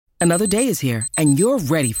Another day is here, and you're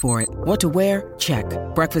ready for it. What to wear? Check.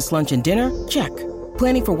 Breakfast, lunch, and dinner? Check.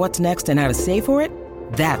 Planning for what's next and how to save for it?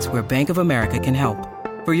 That's where Bank of America can help.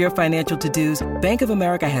 For your financial to-dos, Bank of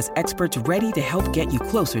America has experts ready to help get you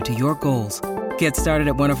closer to your goals. Get started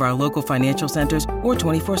at one of our local financial centers or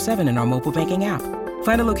 24/7 in our mobile banking app.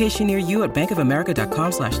 Find a location near you at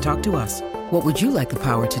bankofamerica.com/talktous. What would you like the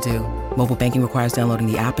power to do? Mobile banking requires downloading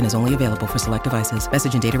the app and is only available for select devices.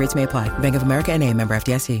 Message and data rates may apply. Bank of America N.A., member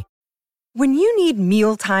FDIC. When you need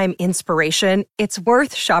mealtime inspiration, it's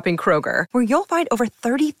worth shopping Kroger, where you'll find over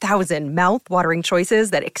 30,000 mouth-watering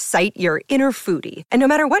choices that excite your inner foodie. And no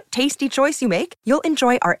matter what tasty choice you make, you'll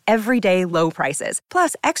enjoy our everyday low prices,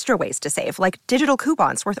 plus extra ways to save, like digital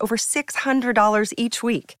coupons worth over $600 each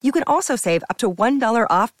week. You can also save up to $1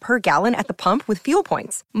 off per gallon at the pump with fuel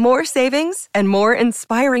points. More savings and more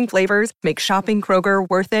inspiring flavors make shopping Kroger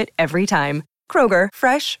worth it every time. Kroger,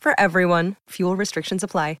 fresh for everyone. Fuel restrictions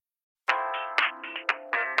apply.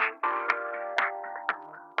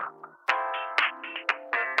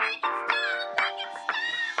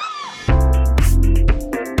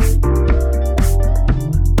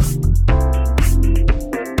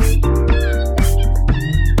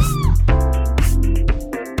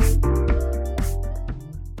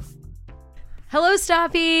 Hello,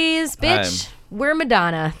 Stoppies. Bitch, we're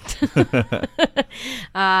Madonna.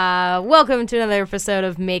 Welcome to another episode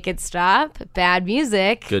of Make It Stop. Bad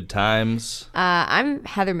music. Good times. I'm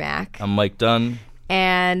Heather Mack. I'm Mike Dunn.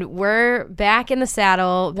 And we're back in the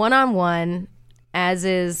saddle, one-on-one, as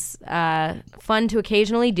is fun to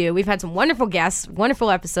occasionally do. We've had some wonderful guests,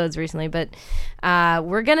 wonderful episodes recently, but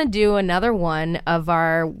we're going to do another one of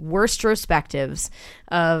our worst retrospectives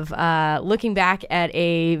of looking back at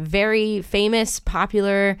a very famous,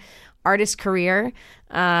 popular artist career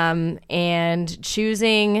and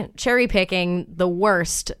cherry-picking the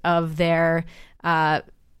worst of their,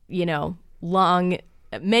 long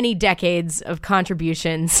many decades of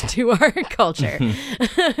contributions to our culture.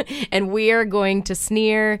 And we are going to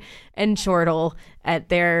sneer and chortle at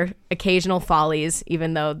their occasional follies,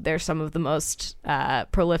 even though they're some of the most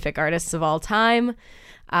prolific artists of all time.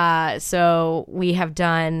 So we have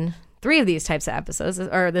done 3 of these types of episodes,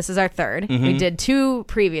 or this is our third. Mm-hmm. We did 2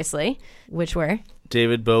 previously, which were?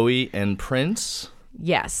 David Bowie and Prince.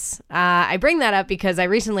 Yes. I bring that up because I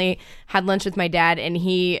recently had lunch with my dad, and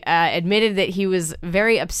he admitted that he was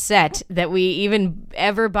very upset that we even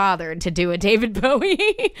ever bothered to do a David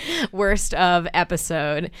Bowie worst of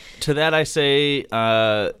episode. To that I say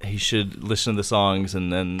he should listen to the songs and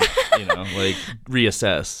then,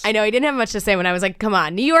 reassess. I know, he didn't have much to say when I was like, come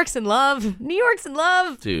on, New York's in love. New York's in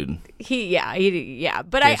love. Dude. Yeah.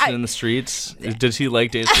 But Dancing in the streets? Does he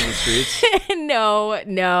like dancing in the streets?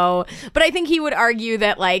 No. But I think he would argue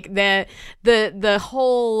that like the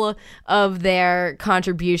whole of their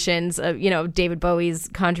contributions, David Bowie's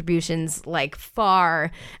contributions, like far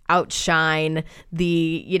outshine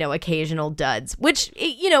the occasional duds, which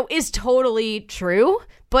is totally true.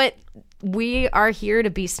 But we are here to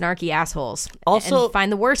be snarky assholes, also, and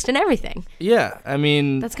find the worst in everything. Yeah, I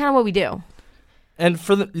mean, that's kind of what we do. And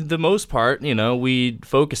for the most part, we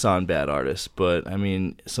focus on bad artists, but I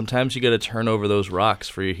mean, sometimes you got to turn over those rocks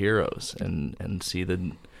for your heroes and see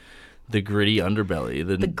the gritty underbelly,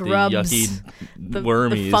 the grubs, the yucky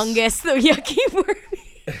wormies, the fungus, the yucky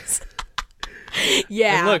wormies.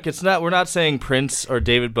 Yeah. And look, we're not saying Prince or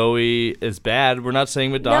David Bowie is bad. We're not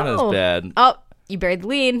saying Madonna is bad. Oh, you buried the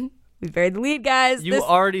lead. We buried the lead, guys.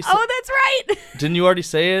 Already Oh, that's right. Didn't you already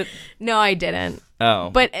say it? No, I didn't. Oh.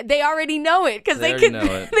 But they already know it because they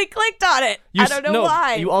clicked on it. I don't know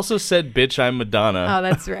why. You also said, bitch, I'm Madonna. Oh,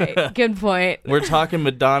 that's right. Good point. We're talking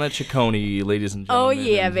Madonna Ciccone, ladies and gentlemen. Oh,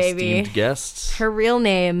 yeah, baby. Esteemed guests. Her real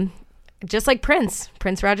name, just like Prince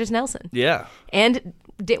Rogers Nelson. Yeah. And,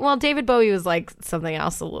 David Bowie was like something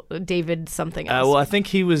else, David something else. Well, I think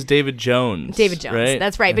he was David Jones. David Jones, right?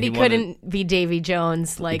 That's right. But he couldn't be Davy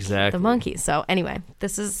Jones like the Monkees. So anyway,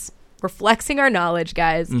 we're flexing our knowledge,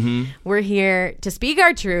 guys. Mm-hmm. We're here to speak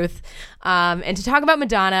our truth and to talk about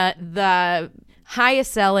Madonna, the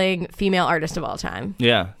highest selling female artist of all time.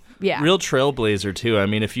 Yeah. Real trailblazer too. I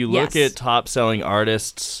mean, if you look at top selling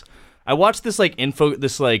artists, I watched this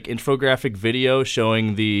infographic video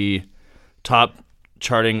showing the top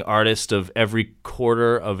charting artist of every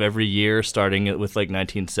quarter of every year, starting with like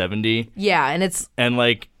 1970. Yeah, and it's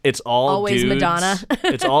all always dudes. Madonna.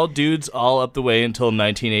 It's all dudes all up the way until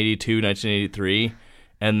 1982, 1983,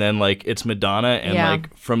 and then it's Madonna, and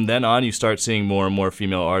from then on you start seeing more and more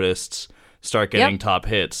female artists start getting top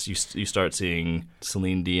hits. You start seeing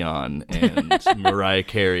Celine Dion and Mariah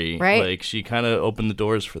Carey. Right. She kind of opened the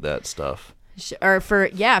doors for that stuff. for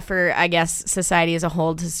I guess society as a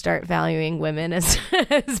whole to start valuing women as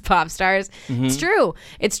as pop stars. It's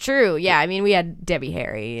true. Yeah, I mean, we had Debbie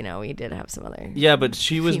Harry, you know, we did have some other but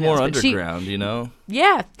she was females, more but underground, you know.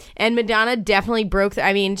 Yeah, and Madonna definitely broke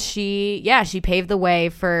I mean, she paved the way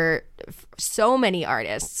for so many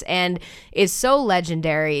artists and is so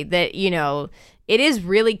legendary that, you know, it is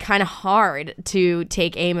really kind of hard to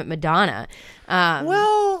take aim at Madonna.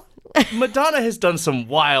 Well, Madonna has done some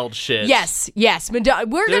wild shit. Yes. Madonna.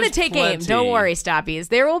 We're gonna take aim. plenty. Don't worry, Stoppies.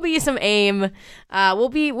 There will be some aim. We'll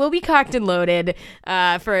be cocked and loaded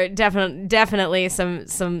for definitely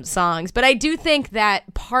some songs. But I do think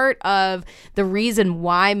that part of the reason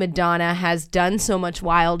why Madonna has done so much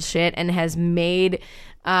wild shit and has made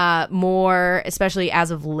more, especially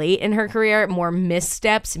as of late in her career, more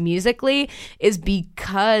missteps musically is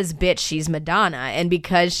because, bitch, she's Madonna, and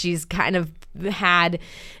because she's kind of had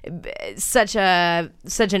such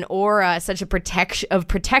an aura, such a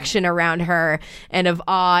protection around her and of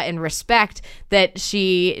awe and respect that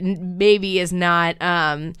she maybe is not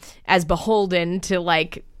as beholden to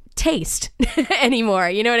like taste anymore.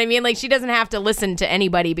 You know what I mean? Like, she doesn't have to listen to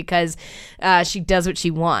anybody because she does what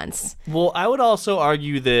she wants. Well, I would also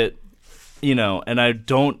argue that, you know, and I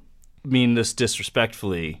don't mean this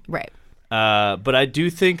disrespectfully, right? But I do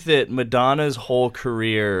think that Madonna's whole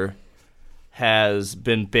career has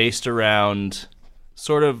been based around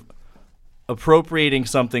sort of appropriating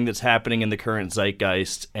something that's happening in the current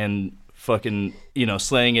zeitgeist and fucking, you know,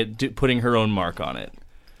 slaying it, putting her own mark on it.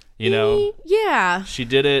 You know? Yeah. She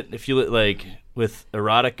did it, if you like, with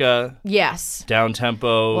erotica. Yes. Down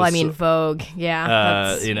tempo. Well, I mean, Vogue.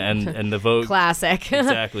 Yeah. You know, and the Vogue. Classic.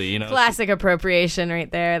 Exactly. You know. Classic appropriation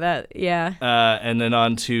right there. That, yeah. And then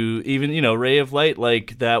on to even, you know, Ray of Light,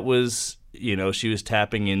 like that was, you know, she was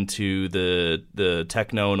tapping into the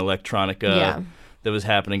techno and electronica that was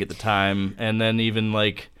happening at the time. And then even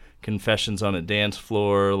like Confessions on a Dance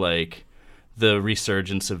Floor, like the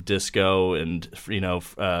resurgence of disco and, you know,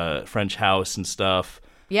 French house and stuff.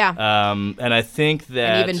 Yeah. And I think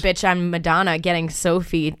that... And even Bitch, I'm Madonna getting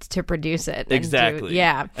Sophie to produce it. Exactly.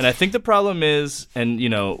 Yeah. And I think the problem is, and, you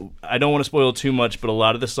know, I don't want to spoil too much, but a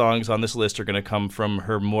lot of the songs on this list are going to come from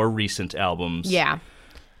her more recent albums. Yeah.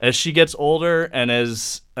 As she gets older and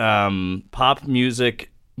as pop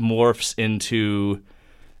music morphs into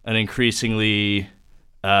an increasingly,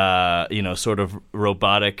 you know, sort of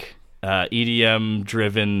robotic... EDM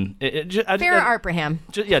driven. Farrah Abraham.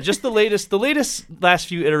 Just the latest last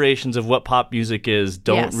few iterations of what pop music is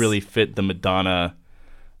don't really fit the Madonna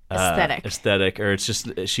aesthetic, or it's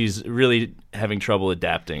just she's really having trouble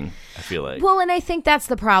adapting, I feel like. Well, and I think that's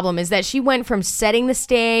the problem, is that she went from setting the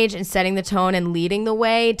stage and setting the tone and leading the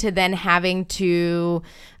way to then having to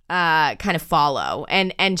kind of follow,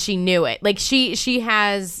 and she knew it. Like she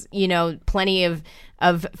has, you know, plenty of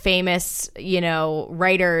famous, you know,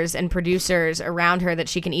 writers and producers around her that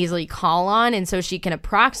she can easily call on, and so she can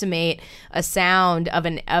approximate a sound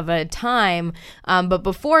of a time. But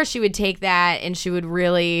before, she would take that and she would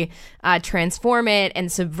really transform it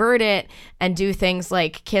and subvert it and do things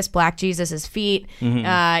like kiss Black Jesus's feet, you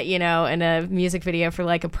know, in a music video for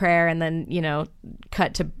Like a Prayer, and then, you know,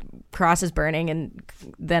 cut to crosses burning and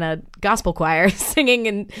then a gospel choir singing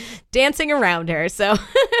and dancing around her. So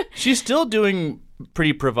she's still doing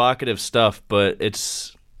pretty provocative stuff, but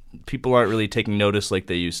it's people aren't really taking notice like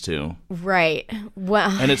they used to. Right.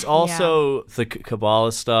 Well, and it's also the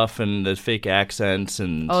Kabbalah stuff and the fake accents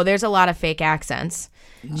and there's a lot of fake accents.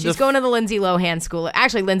 She's going to the Lindsay Lohan school.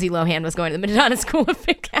 Actually, Lindsay Lohan was going to the Madonna school of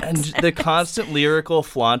fake accents. And the constant lyrical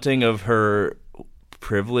flaunting of her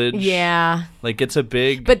privilege. Yeah. Like, it's a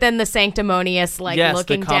big... But then the sanctimonious, like,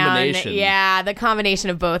 looking the combination. down. Yeah, the combination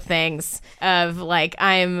of both things. Of, like,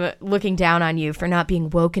 I'm looking down on you for not being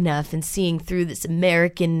woke enough and seeing through this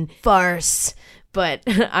American farce. But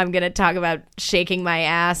I'm going to talk about shaking my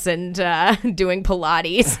ass and doing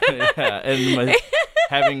Pilates. Yeah, and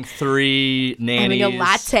having 3 nannies. Having a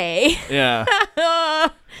latte. Yeah.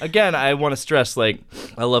 Again, I want to stress, like,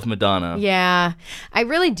 I love Madonna. Yeah, I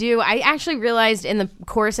really do. I actually realized in the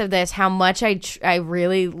course of this how much I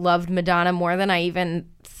really loved Madonna more than I even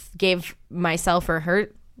gave myself or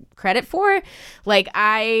her credit for. Like,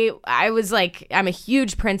 I was like, I'm a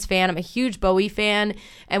huge Prince fan, I'm a huge Bowie fan,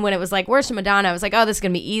 and when it was like, where's Madonna, I was like, oh, this is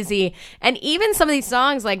gonna be easy. And even some of these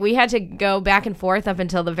songs, like, we had to go back and forth up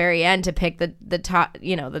until the very end to pick the top,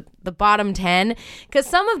 you know, the bottom 10, because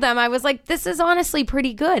some of them I was like, this is honestly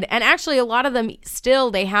pretty good. And actually a lot of them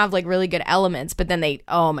still, they have like really good elements, but then they,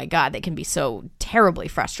 oh my god, they can be so terribly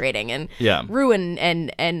frustrating and ruin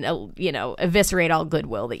and eviscerate all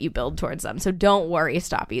goodwill that you build towards them. So don't worry,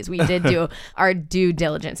 Stoppies. We did do our due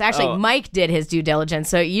diligence. Actually, Mike did his due diligence.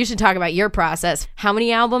 So you should talk about your process. How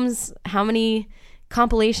many albums? How many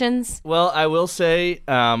compilations? Well, I will say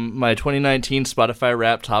my 2019 Spotify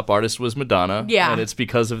Wrapped top artist was Madonna. Yeah. And it's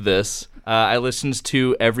because of this. I listened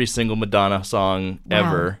to every single Madonna song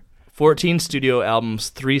ever. 14 studio albums,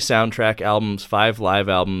 3 soundtrack albums, 5 live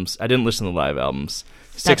albums. I didn't listen to the live albums.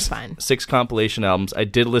 That's fine. 6 compilation albums. I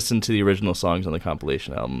did listen to the original songs on the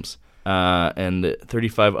compilation albums. And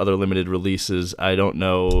 35 other limited releases. I don't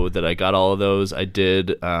know that I got all of those. I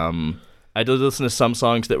did listen to some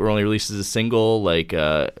songs that were only released as a single, like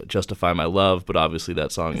Justify My Love, but obviously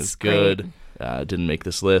that song is good. Didn't make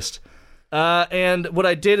this list. And what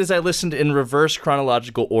I did is I listened in reverse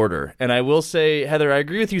chronological order. And I will say, Heather, I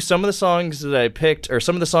agree with you. Some of the songs that I picked, or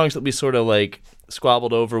some of the songs that we sort of like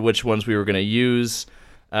squabbled over which ones we were going to use,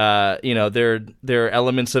 there are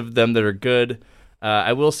elements of them that are good.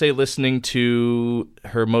 I will say listening to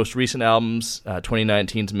her most recent albums,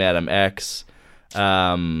 2019's Madam X,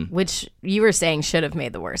 which you were saying should have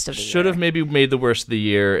made the worst of the year. Should have maybe made the worst of the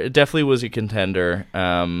year. It definitely was a contender.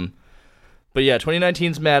 But yeah,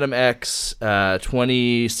 2019's Madam X,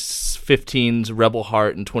 2015's Rebel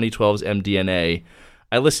Heart, and 2012's MDNA.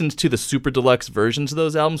 I listened to the super deluxe versions of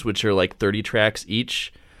those albums, which are like 30 tracks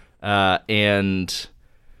each. And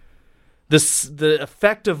the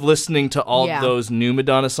effect of listening to all of those new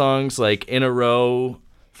Madonna songs like in a row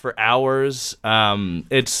for hours,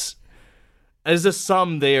 as a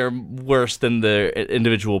sum, they are worse than the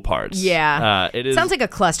individual parts. Yeah. It is. Sounds like a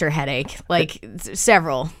cluster headache, like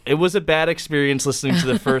several. It was a bad experience listening to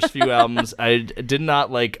the first few albums. I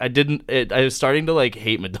was starting to like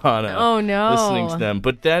hate Madonna. Oh, no. Listening to them.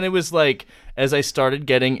 But then it was like, as I started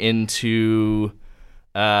getting into,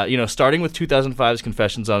 starting with 2005's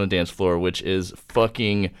Confessions on the Dance Floor, which is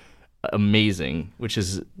fucking amazing, which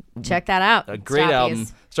is check that out. A great album.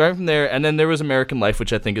 Starting from there, and then there was American Life,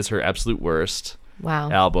 which I think is her absolute worst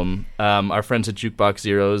album. Our friends at Jukebox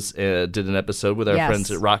Zeros did an episode with our friends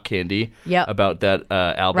at Rock Candy about that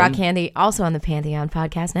album. Rock Candy, also on the Pantheon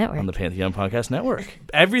Podcast Network. On the Pantheon Podcast Network.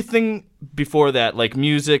 Everything before that, like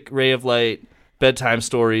music, Ray of Light, bedtime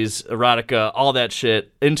stories, erotica, all that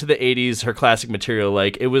shit, into the 80s, her classic material,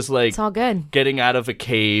 like it was like it's all good. Getting out of a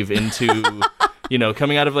cave into...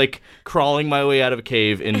 coming out of, like, crawling my way out of a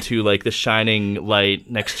cave into, like, the shining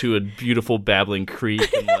light next to a beautiful babbling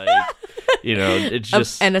creek and, like, it's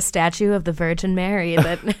just... And a statue of the Virgin Mary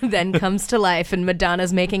that then comes to life and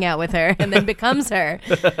Madonna's making out with her and then becomes her.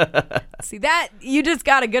 See, that, you just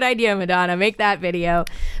got a good idea, Madonna. Make that video.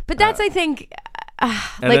 But that's, I think...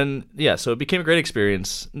 so it became a great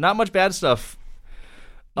experience. Not much bad stuff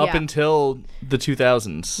up until the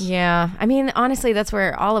 2000s. Yeah. I mean, honestly, that's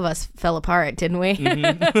where all of us fell apart, didn't we?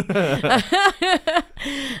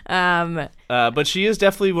 Mm-hmm. But she is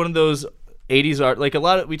definitely one of those 80s art. Like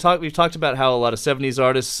we've talked about how a lot of 70s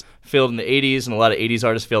artists failed in the 80s and a lot of 80s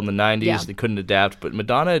artists failed in the 90s. Yeah. They couldn't adapt, but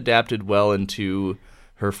Madonna adapted well into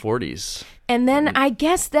her 40s. And then I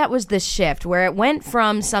guess that was the shift where it went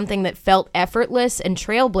from something that felt effortless and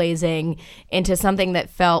trailblazing into something that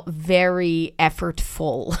felt very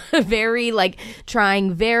effortful, very like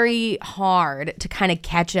trying very hard to kind of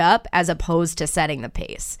catch up as opposed to setting the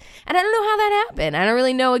pace. And I don't know how that happened. I don't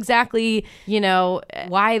really know exactly,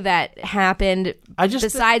 why that happened.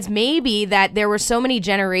 Besides maybe that there were so many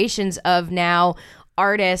generations of now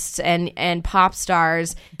artists and pop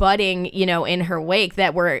stars budding, in her wake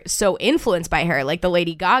that were so influenced by her, like the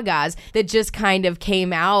Lady Gagas, that just kind of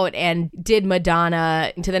came out and did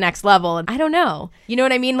Madonna to the next level. And I don't know. You know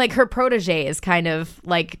what I mean? Like her proteges kind of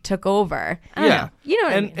like took over. I don't know. You know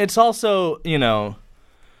what I mean? It's also,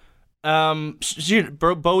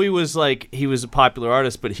 Bowie was like, he was a popular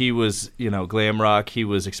artist, but he was, glam rock. He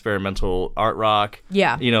was experimental art rock.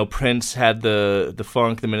 Yeah. Prince had the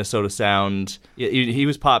funk, the Minnesota sound. He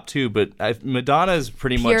was pop too, but Madonna is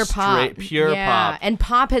pretty pure much pop. Straight, pure pop. And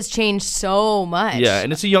pop has changed so much. Yeah,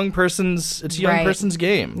 and it's a young person's person's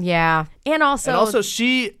game. Yeah. And also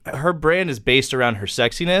her brand is based around her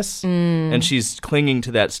sexiness, and she's clinging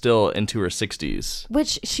to that still into her 60s.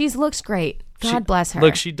 Which looks great. God bless her.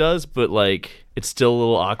 Look, she does, but like it's still a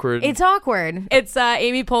little awkward. It's awkward. It's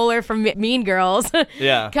Amy Poehler from Mean Girls.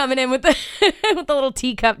 Yeah. Coming in with the with the little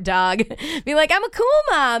teacup dog. Be like, I'm a cool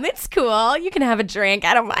mom. It's cool. You can have a drink.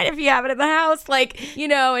 I don't mind if you have it in the house. Like,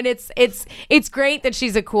 and it's great that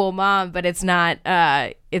she's a cool mom, but it's not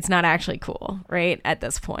actually cool, right? At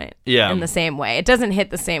this point. Yeah. In the same way. It doesn't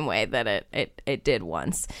hit the same way that it did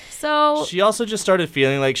once. So she also just started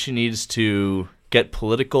feeling like she needs to get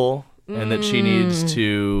political and that she needs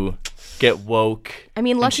to get woke. I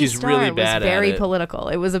mean, and Lucky she's Star really was bad very at it. political.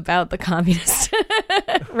 It was about the communist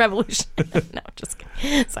revolution. No, just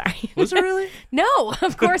kidding. Sorry. Was it really? No,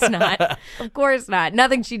 of course not. Of course not.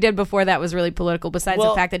 Nothing she did before that was really political, besides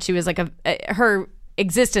the fact that she was like her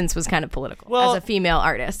existence was kind of political as a female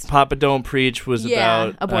artist. Papa Don't Preach was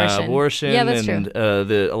about abortion. Yeah, that's and,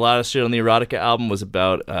 true. A lot of shit on the Erotica album was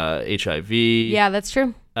about HIV. Yeah, that's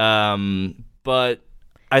true. But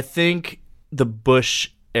I think the Bush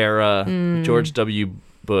era, George W.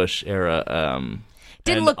 Bush era,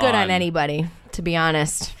 didn't look good on anybody, to be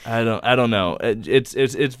honest. I don't know.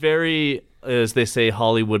 It's very, as they say,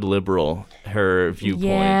 Hollywood liberal, her viewpoint.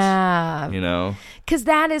 Yeah. You know? Because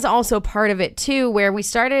that is also part of it, too, where we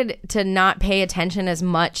started to not pay attention as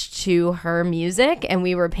much to her music, and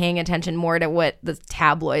we were paying attention more to what the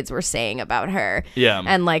tabloids were saying about her. Yeah.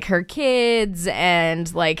 And, like, her kids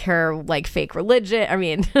and, like, her, like, fake religion. I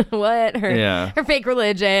mean, what? Her fake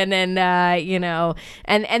religion and, you know,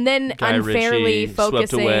 and then Guy unfairly Ritchie, focusing.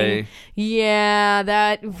 Swept Away. Yeah,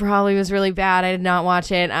 that probably was really bad. I did not watch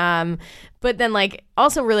it. But then, like,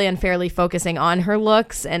 also really unfairly focusing on her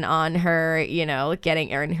looks and on her, you know,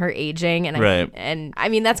 her aging. And I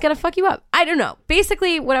mean, that's going to fuck you up. I don't know.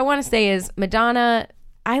 Basically, what I want to say is, Madonna,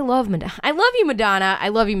 I love Madonna. I love you, Madonna. I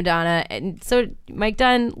love you, Madonna. And so Mike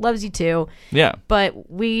Dunn loves you too. Yeah. But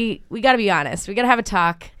we got to be honest. We got to have a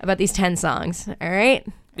talk about these 10 songs. All right?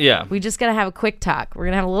 Yeah. We just got to have a quick talk. We're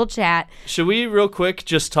going to have a little chat. Should we real quick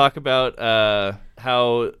just talk about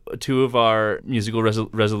how two of our musical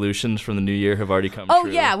resolutions from the new year have already come true? Oh,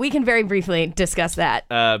 yeah. We can very briefly discuss that.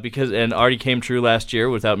 Because already came true last year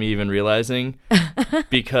without me even realizing.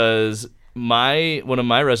 Because one of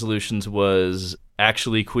my resolutions was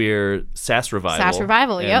Actually Queer Sass Revival. Sass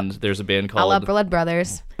Revival, yep. And there's a band called... I love Blood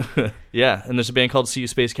Brothers. Yeah, and there's a band called See You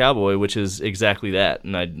Space Cowboy, which is exactly that.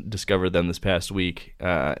 And I discovered them this past week.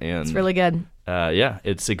 And it's really good. Yeah,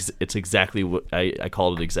 it's exactly what I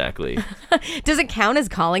called it exactly. Does it count as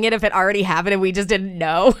calling it if it already happened and we just didn't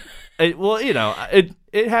know? Well, you know,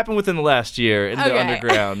 it happened within the last year in the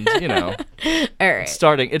underground, you know. All right.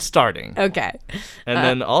 It's starting. Okay. And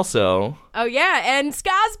then also... Oh, yeah, and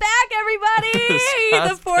Ska's back, everybody!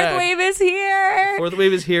 The fourth wave is here! The fourth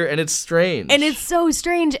wave is here, and it's strange. And it's so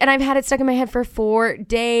strange, and I've had it stuck in my head for 4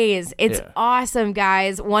 days. It's awesome,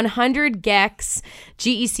 guys. 100 Gex,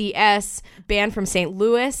 Gecs, band from St.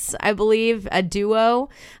 Louis, I believe, a duo.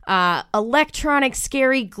 Electronic,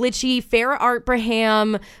 scary, glitchy, Farrah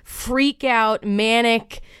Abraham, freak out,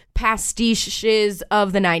 manic pastiches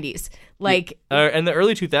of the 90s. Like and the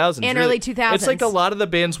early 2000s. And really, early 2000s. It's like a lot of the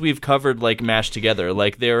bands we've covered like mashed together.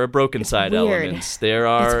 Like there are Broken Side weird. elements. There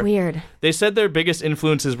are It's weird. They said their biggest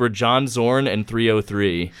influences were John Zorn and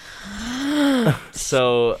 303.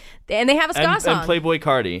 So and they have a ska song. And Playboy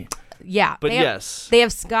Cardi. Yeah. But they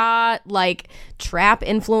have ska, like trap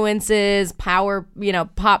influences, power, you know,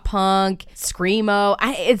 pop punk, screamo.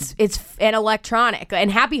 It's and electronic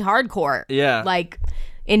and happy hardcore. Yeah. Like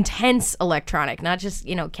intense electronic, not just,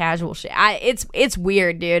 you know, casual shit. It's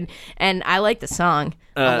weird, dude, and I like the song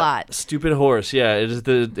a lot. Stupid Horse, yeah, it is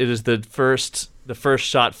the first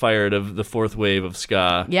shot fired of the fourth wave of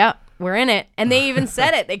ska. Yeah, we're in it, and they even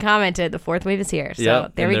said it. They commented the fourth wave is here.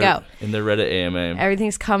 So there we go. In their Reddit AMA,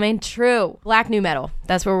 everything's coming true. Black new metal.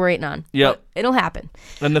 That's what we're waiting on. Yep, but it'll happen.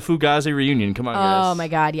 And the Fugazi reunion. Come on, guys. Oh my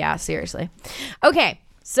God, yeah, seriously. Okay.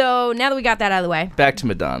 So now that we got that out of the way, back to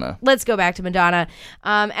Madonna. Let's go back to Madonna.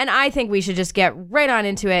 And I think we should just get right on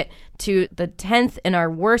into it, to the 10th in our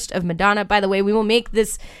worst of Madonna. By the way, we will make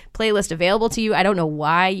this playlist available to you. I don't know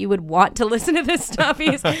why you would want to listen to this stuff.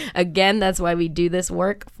 Again, that's why we do this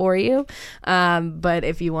work for you. But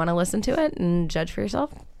if you want to listen to it and judge for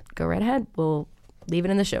yourself, go right ahead. We'll leave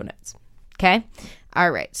it in the show notes. Okay?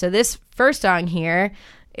 All right. So this first song here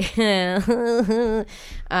is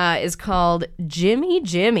called Jimmy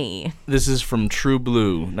Jimmy. This is from True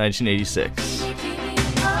Blue, 1986.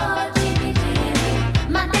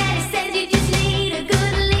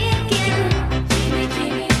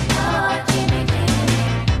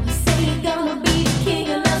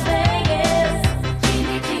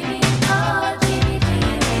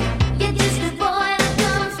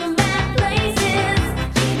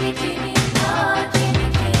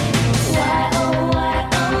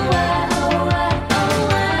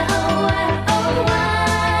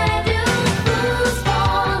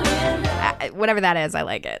 Whatever that is, I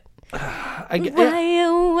like it. Why?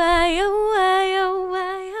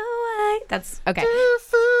 That's okay.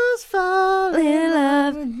 Fools fall in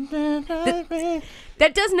love.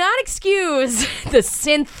 That does not excuse the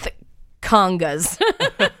synth congas.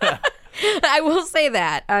 I will say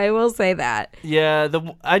that. Yeah,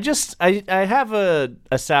 I have a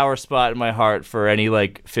sour spot in my heart for any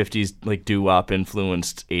like 50s like doo-wop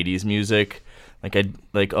influenced 80s music.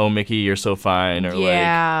 Like Oh Mickey, You're So Fine, or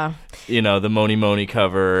like the Moni Moni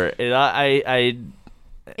cover. It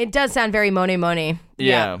does sound very Moni Moni.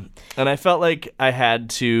 Yeah. And I felt like I had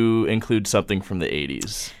to include something from the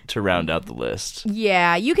 80s to round out the list.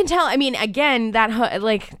 Yeah, you can tell. I mean, again, that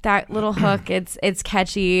that little hook, it's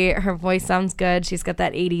catchy. Her voice sounds good. She's got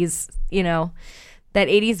that 80s, that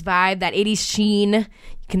 80s vibe, that 80s sheen. You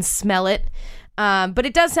can smell it. But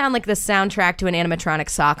it does sound like the soundtrack to an animatronic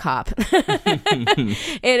sock hop.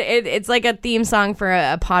 It's like a theme song for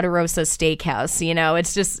a Ponderosa steakhouse,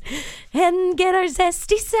 It's just, and get our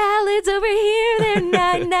zesty salads over here. They're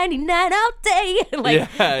 $9.99 all day.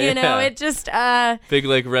 It just... big,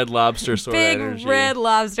 like, Red Lobster sort of energy. Big Red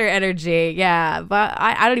Lobster energy, yeah. But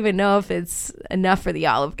I don't even know if it's enough for the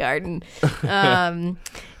Olive Garden.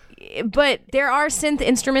 But there are synth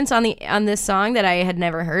instruments on this song that I had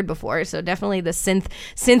never heard before. So definitely the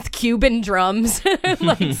synth Cuban drums,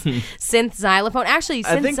 like synth xylophone. Actually,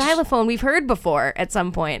 synth xylophone we've heard before at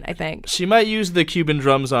some point, I think. She might use the Cuban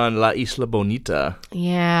drums on La Isla Bonita.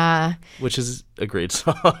 Yeah. Which is a great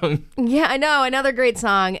song. Yeah, I know. Another great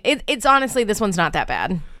song. It's honestly, this one's not that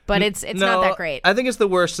bad. But it's not that great. I think it's the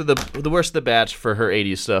worst of the batch for her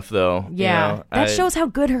 80s stuff, though. Yeah, that shows how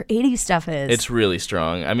good her 80s stuff is. It's really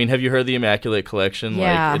strong. I mean, have you heard the Immaculate Collection?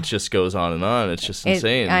 Yeah. Like, it just goes on and on. It's just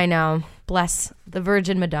insane. I know. Bless the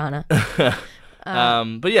Virgin Madonna.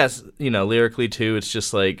 But yes, lyrically too, it's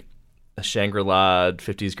just like a Shangri-La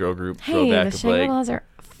 50s girl group throwback. The Shangri-Las are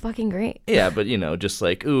fucking great. Yeah, but just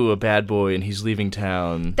like, ooh, a bad boy and he's leaving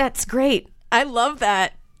town. That's great. I love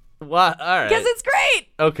that. What? All right. Because it's great.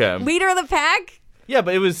 Okay. Leader of the pack. Yeah,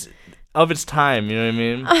 but it was of its time. You know what I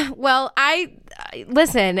mean? Well,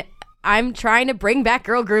 listen. I'm trying to bring back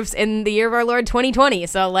girl groups in the year of our Lord 2020.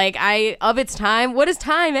 So, of its time. What is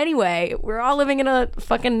time anyway? We're all living in a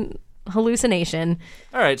fucking hallucination.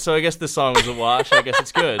 All right, so I guess this song was a wash. I guess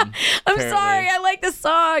it's good. I'm sorry. I like this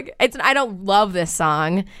song. I don't love this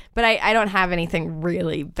song, but I don't have anything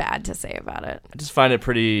really bad to say about it. I just find it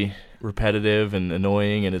pretty repetitive and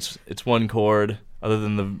annoying, and it's one chord other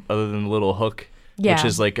than the little hook, which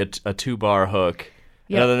is like a 2-bar hook.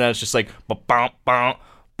 Yep. And other than that, it's just like ba-bum, bum,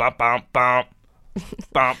 ba-bum, bum.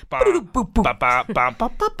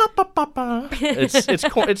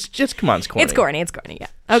 It's just come on, it's corny. It's corny, yeah.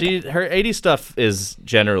 Okay. Her 80s stuff is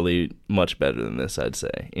generally much better than this, I'd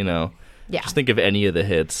say. Yeah. Just think of any of the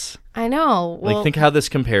hits. I know. Like, think how this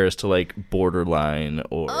compares to like Borderline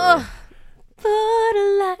or. Borderline.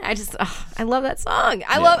 I love that song.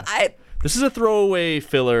 This is a throwaway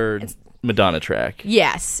filler Madonna track.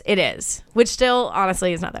 Yes, it is. Which still,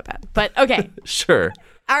 honestly, is not that bad. But okay. Sure.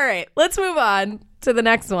 All right, let's move on to the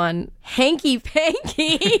next one. Hanky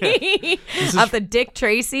Panky off the Dick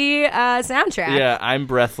Tracy soundtrack. Yeah, I'm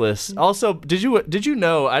breathless. Also, did you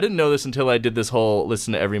know, I didn't know this until I did this whole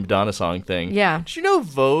listen to every Madonna song thing. Yeah. Did you know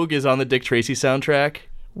Vogue is on the Dick Tracy soundtrack?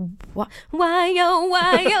 Why, oh, why, oh,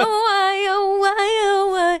 why,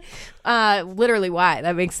 oh, why? Literally why?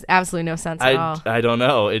 That makes absolutely no sense at all. I don't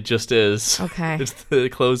know. It just is. Okay. It's the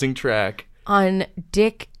closing track. On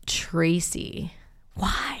Dick Tracy.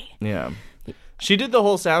 Why? Yeah. She did the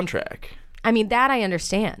whole soundtrack. I mean, that I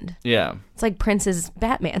understand. Yeah. It's like Prince's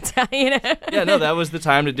Batman. Yeah, no, that was the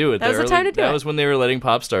time to do it. That was when they were letting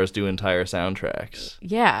pop stars do entire soundtracks.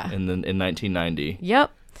 Yeah. In 1990.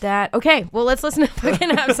 Yep. Okay, well, let's listen to fucking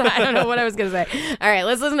I don't know what I was going to say. All right,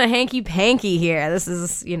 let's listen to Hanky Panky here. This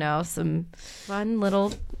is, some fun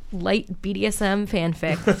little light BDSM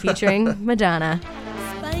fanfic featuring Madonna.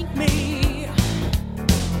 Spank me.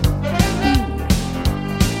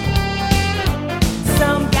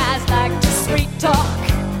 Some guys like to sweet talk,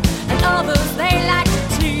 and others they like to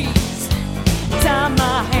tease. Tie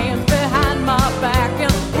my hands behind my back,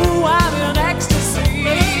 and ooh, I'm in ecstasy.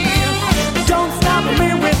 Don't stop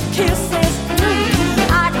me with kisses.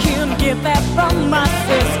 I can get that from my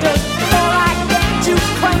sisters, or I get too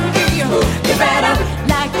cranky. You better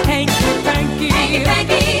like Hanky Panky. Hanky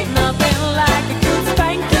Panky. Nothing like a good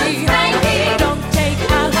spanky. Spanky. Don't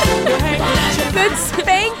take out your handkerchief. Good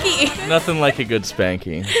spanky. Nothing like a good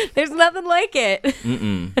spanky. There's nothing like it.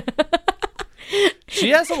 Mm-mm. She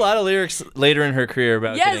has a lot of lyrics later in her career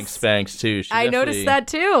about getting spanked too. I noticed that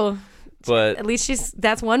too. But at least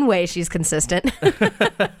that's one way she's consistent.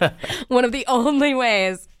 One of the only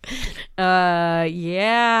ways.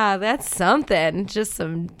 Yeah, that's something. Just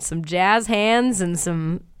some jazz hands and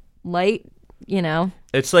some light,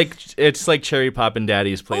 It's like Cherry Poppin'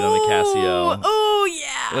 Daddies played on the Casio. Oh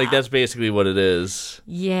yeah. Like, that's basically what it is.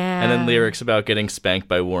 Yeah. And then lyrics about getting spanked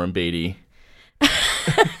by Warren Beatty.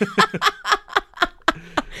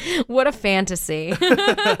 What a fantasy.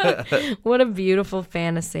 What a beautiful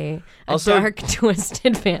fantasy. A Also- dark,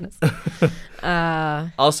 twisted fantasy.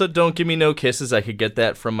 Also, Don't Give Me No Kisses. I could get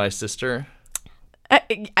that from my sister.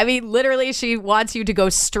 I mean, literally, she wants you to go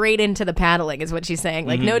straight into the paddling, is what she's saying.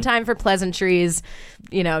 Like, no time for pleasantries,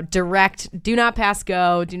 direct, do not pass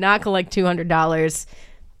go, do not collect $200,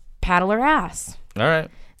 paddle her ass. All right.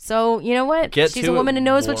 So, you know what? Get She's to a woman it, who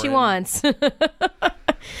knows what she Warren. wants.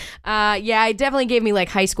 Yeah, it definitely gave me like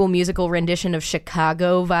High School Musical rendition of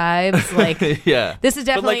Chicago vibes. Like, Yeah. this is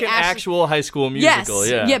definitely but like an actual High School Musical.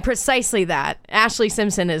 Yes, Yeah. precisely that. Ashley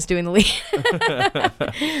Simpson is doing the lead.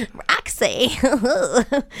 Roxy.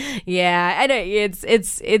 Yeah, I know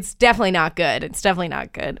it's definitely not good. It's definitely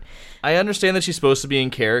not good. I understand that she's supposed to be in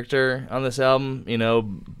character on this album,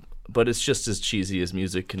 but it's just as cheesy as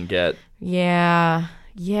music can get. Yeah.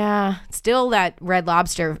 Still that Red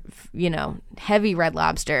Lobster, heavy Red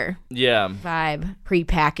Lobster Yeah. vibe.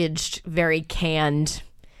 Prepackaged, very canned.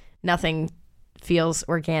 Nothing feels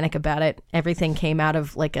organic about it. Everything came out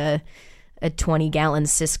of like a 20-gallon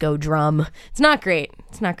Cisco drum. It's not great.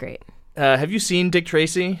 Have you seen Dick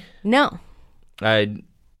Tracy? No.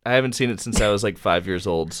 I haven't seen it since I was like 5 years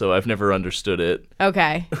old, so I've never understood it.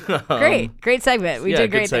 Okay. Great segment. We Yeah, did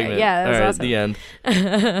good great there. segment. Yeah, that was All right, awesome. the end.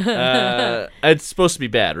 It's supposed to be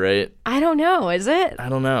bad, right? I don't know. Is it? I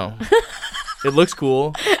don't know. It looks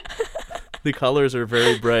cool. The colors are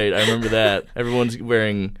very bright. I remember that. Everyone's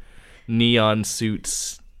wearing neon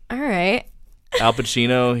suits. All right. Al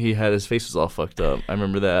Pacino, his face was all fucked up. I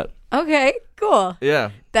remember that. Okay. Cool.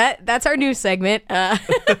 Yeah. That's our new segment.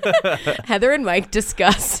 Heather and Mike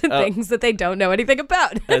discuss things that they don't know anything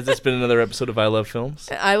about. Has this been another episode of I Love Films?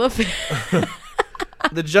 I love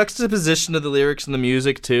The juxtaposition of the lyrics and the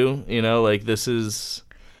music, too. Like this is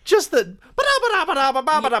just the...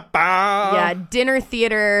 Yeah, dinner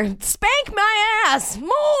theater. Spank my ass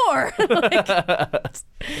more.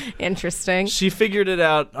 Interesting. She figured it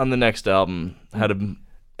out on the next album.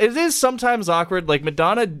 It is sometimes awkward. Like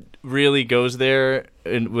Madonna really goes there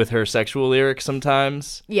with her sexual lyrics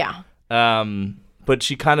sometimes. Yeah. But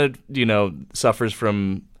she kind of, suffers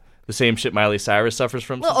from the same shit Miley Cyrus suffers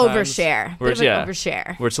from. We'll sometimes. overshare. Where it's,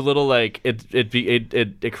 Overshare. Where it's a little like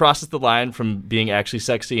it crosses the line from being actually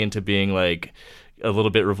sexy into being like a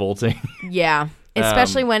little bit revolting. Yeah.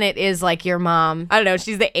 Especially when it is like your mom. I don't know.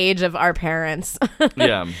 She's the age of our parents.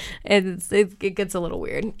 Yeah. It gets a little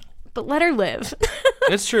weird. But let her live.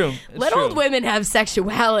 It's true. Let old women have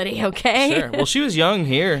sexuality, okay? Sure. Well, she was young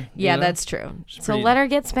here. Yeah, that's true. So pretty- let her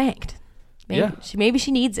get spanked. Maybe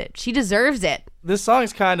she needs it. She deserves it. This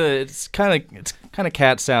song's kind of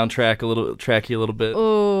cat soundtrack, a little tracky, a little bit.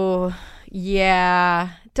 Oh, yeah.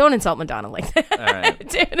 Don't insult Madonna like that. All right.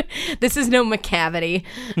 Dude, this is no McCavity.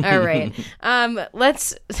 All right.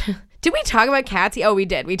 Let's... Did we talk about Cats? Oh, we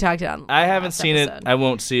did. We talked on I haven't seen episode. it. I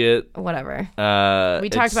won't see it. Whatever. We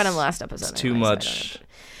talked about it in the last episode. It's too anyway, so I much. don't know.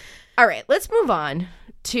 All right. Let's move on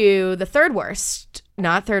to the third worst.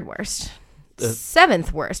 Not third worst.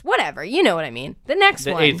 Seventh worst. Whatever. You know what I mean. The next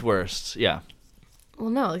The one. eighth worst. Yeah. Well,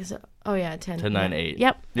 no. Oh, yeah. 10. 10, 9, 8.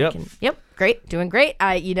 Yep. Yep. Yep. Great. Doing great.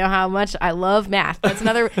 You know how much I love math. That's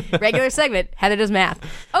another regular segment. Heather does math.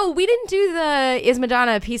 Oh, we didn't do the is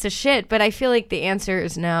Madonna a piece of shit, but I feel like the answer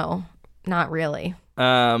is no. Not really.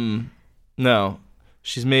 No.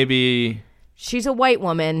 She's She's a white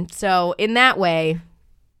woman, so in that way,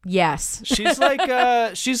 yes. she's like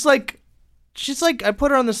I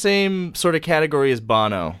put her on the same sort of category as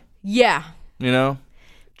Bono. Yeah.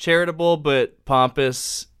 Charitable but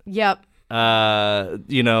pompous. Yep.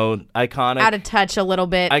 Iconic. Out of touch a little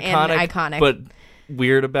bit and iconic. But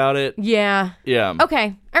weird about it. Yeah. Yeah.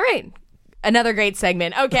 Okay. All right. Another great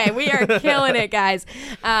segment. Okay, we are killing it, guys.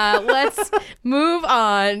 Let's move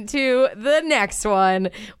on to the next one,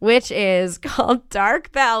 which is called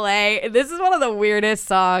Dark Ballet. This is one of the weirdest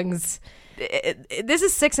songs. This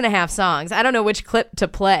is 6.5 songs. I don't know which clip to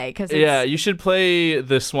play. Yeah, you should play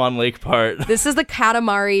the Swan Lake part. This is the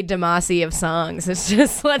Katamari Damacy of songs. It's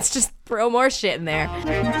just, let's just throw more shit in there.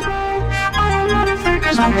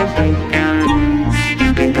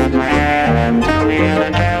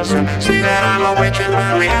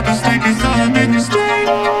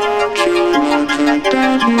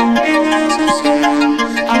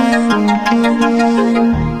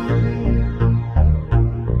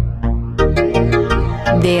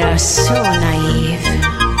 They are so naive.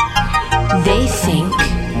 They think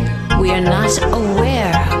we are not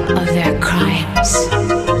aware of their crimes.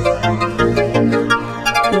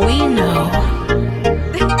 We know,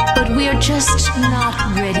 but we are just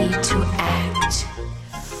not ready.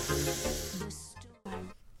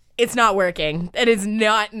 It's not working. It is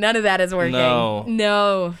not. None of that is working.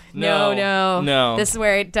 No. This is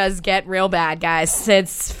where it does get real bad, guys.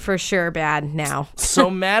 It's for sure bad now. So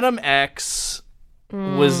Madam X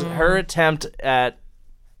was her attempt at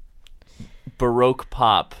Baroque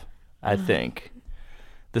pop, I think.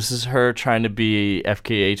 This is her trying to be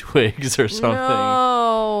FKA Twigs or something.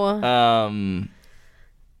 No.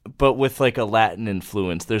 But with like a Latin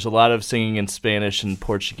influence. There's a lot of singing in Spanish and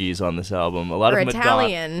Portuguese on this album. A lot or of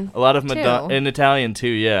Italian. A lot of Madonna in Italian too,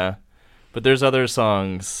 yeah. But there's other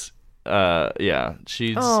songs.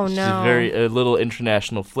 She's very a little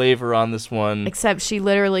international flavor on this one. Except she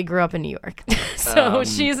literally grew up in New York. So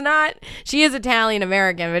she is Italian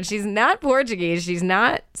American, but she's not Portuguese. She's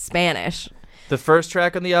not Spanish. The first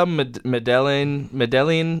track on the album, Medellin.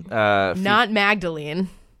 Not Magdalene.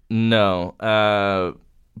 No.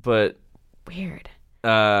 But weird.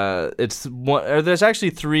 It's one. There's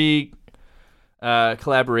actually 3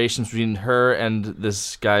 collaborations between her and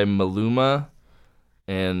this guy Maluma,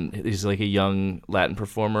 and he's like a young Latin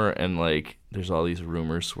performer, and like there's all these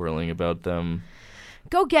rumors swirling about them.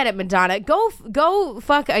 Go get it, Madonna. Go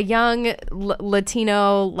fuck a young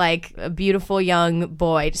Latino, like a beautiful young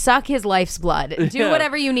boy. Suck his life's blood. Do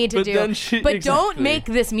whatever you need to do. Don't make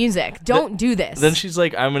this music. Don't do this. Then she's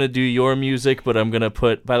like, I'm going to do your music, but I'm going to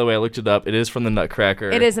put, by the way, I looked it up. It is from the Nutcracker.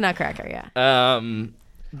 It is a Nutcracker, yeah.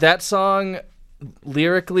 That song,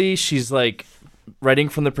 lyrically, she's like writing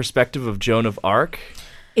from the perspective of Joan of Arc.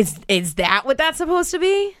 Is that what that's supposed to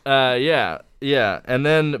be? Yeah,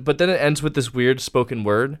 but then it ends with this weird spoken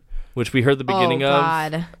word, which we heard the beginning of. Oh,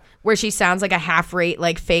 God. Where she sounds like a half-rate,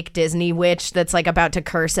 like, fake Disney witch that's, like, about to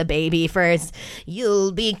curse a baby first.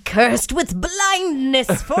 You'll be cursed with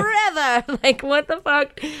blindness forever. Like, what the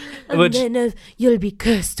fuck? Then you'll be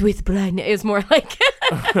cursed with blindness. It's more like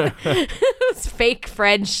it's fake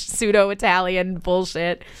French, pseudo-Italian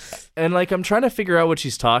bullshit. And, like, I'm trying to figure out what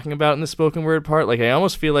she's talking about in the spoken word part. Like, I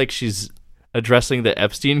almost feel like she's addressing the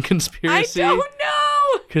Epstein conspiracy. I don't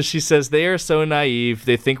know. Because she says, they are so naive.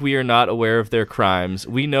 They think we are not aware of their crimes.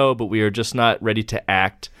 We know, but we are just not ready to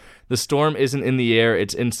act. The storm isn't in the air.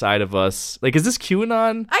 It's inside of us. Like, is this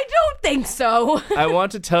QAnon? I don't think so. I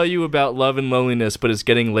want to tell you about love and loneliness, but it's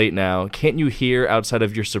getting late now. Can't you hear outside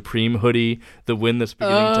of your Supreme hoodie the wind that's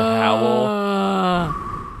beginning to howl?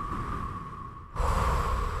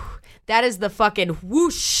 That is the fucking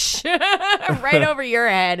whoosh right over your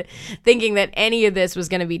head, thinking that any of this was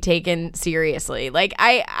going to be taken seriously. Like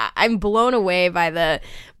I'm blown away by the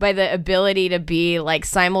ability to be like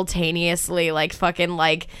simultaneously like fucking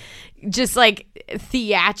like just like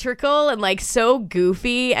theatrical and like so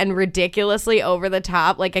goofy and ridiculously over the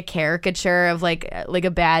top, like a caricature of like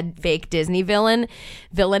a bad fake Disney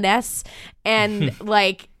villainess, and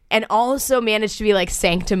like. And also managed to be, like,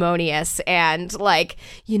 sanctimonious and, like,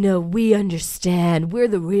 you know, we understand. We're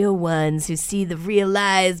the real ones who see the real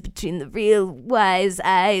lies between the real wise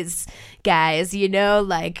eyes, guys. You know,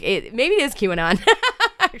 like, maybe it is QAnon.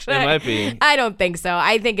 Actually, it might be. I don't think so.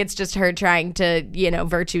 I think it's just her trying to, you know,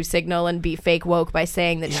 virtue signal and be fake woke by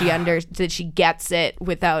saying that that she gets it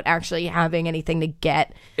without actually having anything to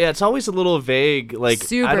get. Yeah, it's always a little vague. Like,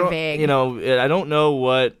 super vague. You know, I don't know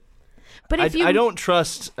what... But if I don't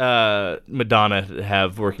trust Madonna to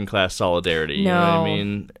have working class solidarity. You know what I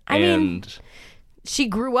mean? I mean, she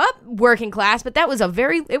grew up working class, but that was it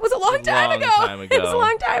was a long time ago. It was a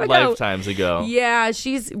long time ago. Lifetimes ago. Yeah,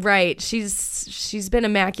 she's right. She's been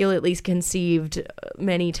immaculately conceived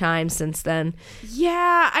many times since then.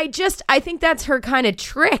 Yeah, I think that's her kind of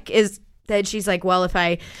trick is that she's like, well, if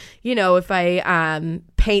I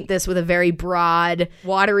paint this with a very broad,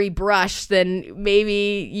 watery brush, then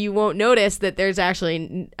maybe you won't notice that there's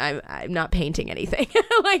actually, I'm not painting anything.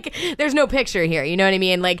 Like, there's no picture here. You know what I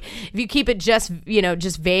mean? Like, if you keep it just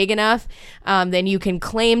vague enough, then you can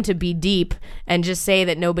claim to be deep and just say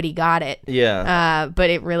that nobody got it. Yeah. But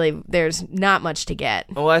it really, there's not much to get.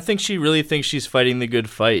 Well, I think she really thinks she's fighting the good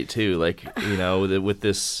fight, too. Like, you know, with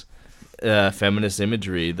this feminist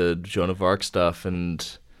imagery, the Joan of Arc stuff,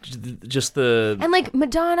 and just the... And, like,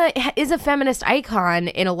 Madonna is a feminist icon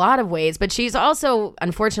in a lot of ways, but she's also,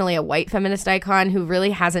 unfortunately, a white feminist icon who really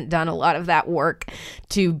hasn't done a lot of that work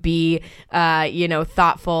to be,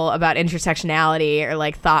 thoughtful about intersectionality or,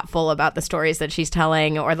 like, thoughtful about the stories that she's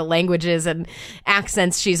telling or the languages and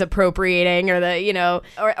accents she's appropriating or the, you know,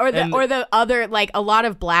 or the other, like, a lot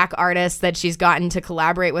of black artists that she's gotten to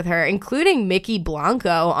collaborate with her, including Mickey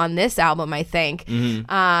Blanco on this album, I think,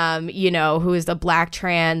 who is a black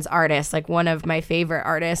trans trans artist, like one of my favorite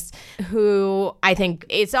artists, who I think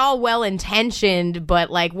it's all well intentioned, but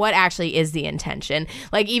like what actually is the intention?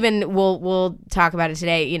 Like even we'll talk about it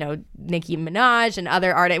today. You know, Nicki Minaj and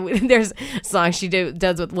other artists. There's songs she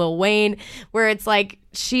does with Lil Wayne where it's like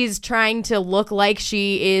she's trying to look like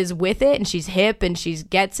she is with it and she's hip and she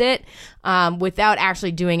gets it, without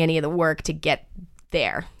actually doing any of the work to get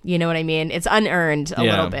there. You know what I mean? It's unearned a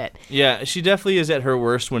little bit. Yeah, she definitely is at her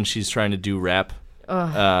worst when she's trying to do rap.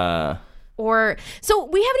 Or so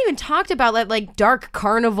we haven't even talked about that like dark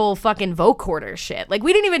carnival fucking vocoder shit. Like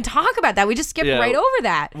we didn't even talk about that. We just skipped right over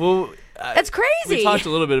that. Well, that's crazy. We talked a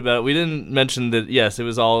little bit about it. We didn't mention that. Yes, it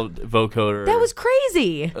was all vocoder. That was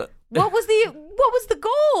crazy. What was the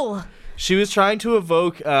goal? She was trying to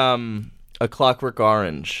evoke a Clockwork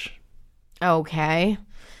Orange. Okay.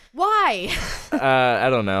 Why? I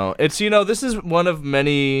don't know. It's, this is one of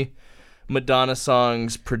many Madonna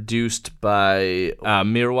songs produced by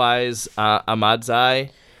Mirwais Ahmadzai,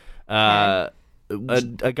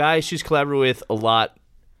 a guy she's collaborated with a lot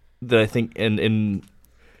that I think, and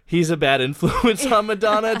he's a bad influence on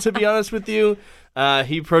Madonna, to be honest with you.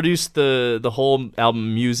 He produced the whole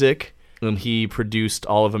album Music, and he produced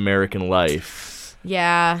all of American Life.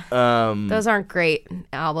 Yeah. Those aren't great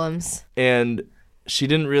albums. And she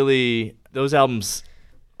didn't really... Those albums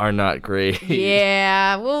are not great.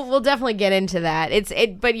 Yeah, we'll definitely get into that.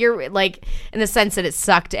 But you're like in the sense that it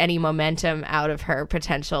sucked any momentum out of her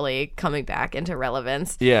potentially coming back into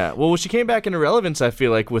relevance. Yeah, well, she came back into relevance, I feel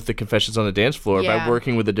like, with the Confessions on the Dance Floor by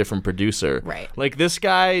working with a different producer. Right. Like this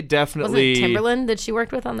guy definitely. Wasn't it Timberland that she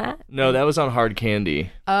worked with on that? No, that was on Hard Candy.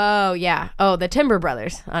 Oh yeah. Oh, the Timber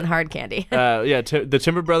Brothers on Hard Candy. The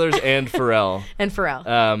Timber Brothers and Pharrell. And Pharrell.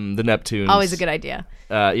 The Neptunes. Always a good idea.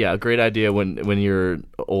 Yeah, a great idea when you're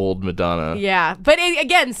old Madonna. Yeah, but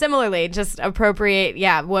again, similarly, just appropriate,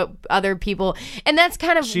 what other people, and that's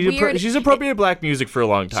kind of weird. She's appropriated black music for a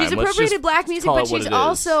long time. She's appropriated black music, but she's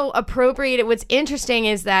also appropriated. What's interesting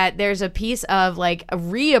is that there's a piece of like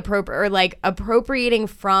appropriating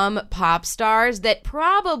from pop stars that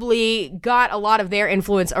probably got a lot of their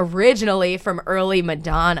influence originally from early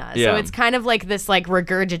Madonna. Yeah. So it's kind of like this like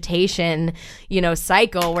regurgitation,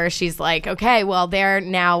 cycle where she's like, okay, well, they're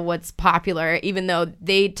now what's popular, even though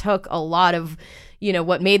they took a lot of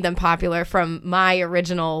what made them popular from my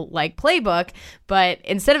original like playbook, but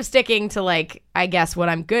instead of sticking to like I guess what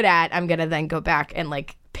I'm good at, I'm gonna then go back and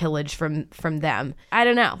like pillage from them. I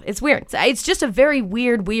don't know, it's weird. It's just a very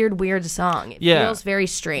weird song. It feels very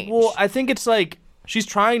strange. Well, I think it's like she's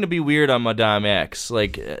trying to be weird on Madame X.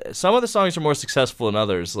 Like some of the songs are more successful than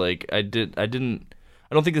others. Like I don't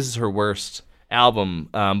think this is her worst album,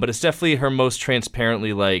 but it's definitely her most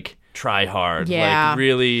transparently like try hard. Yeah. Like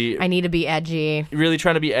really I need to be edgy. Really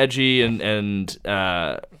trying to be edgy and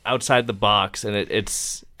outside the box, and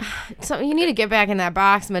it's so you need to get back in that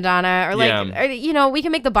box, Madonna, or like or, we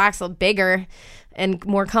can make the box a little bigger and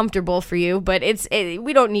more comfortable for you, but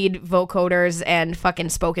we don't need vocoders and fucking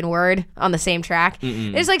spoken word on the same track.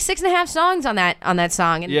 There's like 6.5 songs on that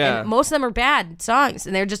song, and most of them are bad songs,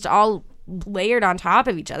 and they're just all layered on top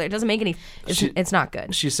of each other. It doesn't make any. It's not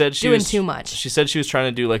good. She said she doing was too much. She said she was trying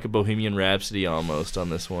to do like a Bohemian Rhapsody almost on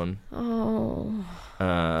this one. Oh,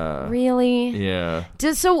 really? Yeah.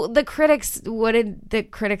 So the critics, what did the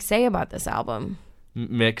critics say about this album?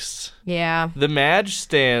 Mixed. Yeah. The Madge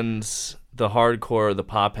stands the hardcore, the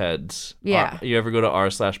pop heads. Yeah. You ever go to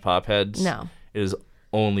r/popheads? No. It is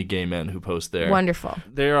only gay men who post there. Wonderful.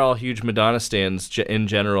 They're all huge Madonna stands in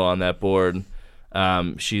general on that board.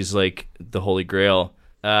 She's like the Holy Grail,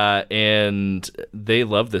 and they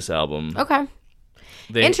love this album. Okay,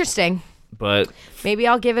 interesting. But maybe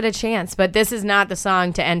I'll give it a chance. But this is not the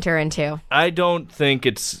song to enter into. I don't think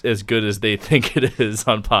it's as good as they think it is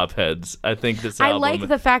on Pop Heads. I think this album I like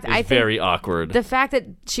the fact is very awkward. The fact that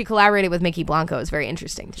she collaborated with Mickey Blanco is very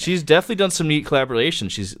interesting to me. She's definitely done some neat collaboration.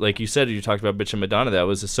 She's, like you said, you talked about Bitch and Madonna. That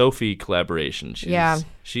was a Sophie collaboration. She's got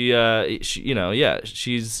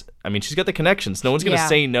the connections. No one's going to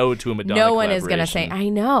say no to a Madonna No one is going to say, I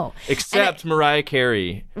know. Except Mariah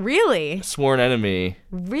Carey. Really? Sworn enemy.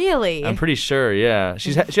 Really? I'm pretty sure, yeah.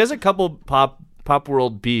 She has a couple pop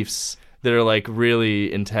world beefs that are like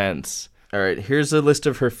really intense. All right, here's a list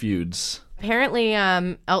of her feuds. Apparently,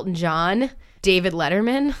 Elton John, David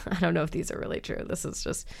Letterman. I don't know if these are really true. This is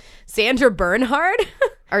just Sandra Bernhard,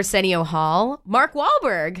 Arsenio Hall, Mark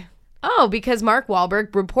Wahlberg. Oh, because Mark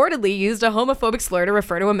Wahlberg reportedly used a homophobic slur to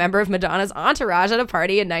refer to a member of Madonna's entourage at a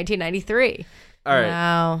party in 1993. All right.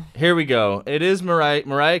 Wow. Here we go. It is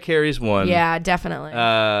Mariah Carey's one. Yeah, definitely.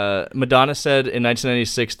 Madonna said in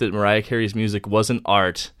 1996 that Mariah Carey's music wasn't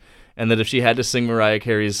art, and that if she had to sing Mariah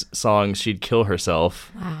Carey's songs, she'd kill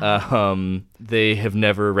herself. Wow. They have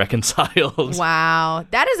never reconciled. Wow.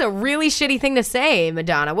 That is a really shitty thing to say,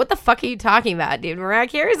 Madonna. What the fuck are you talking about, dude? Mariah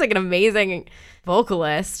Carey's like an amazing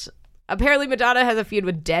vocalist. Apparently, Madonna has a feud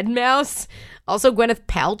with Deadmau5. Also, Gwyneth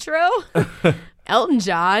Paltrow. Elton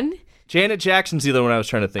John. Janet Jackson's the other one I was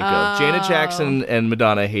trying to think of. Janet Jackson and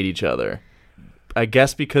Madonna hate each other. I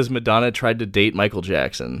guess because Madonna tried to date Michael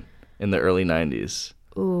Jackson in the early 90s.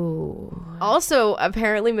 Ooh. Also,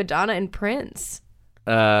 apparently, Madonna and Prince.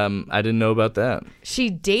 I didn't know about that. She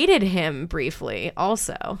dated him briefly,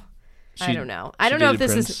 also. I don't know. I don't know if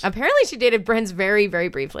this Prince? is... Apparently, she dated Prince very, very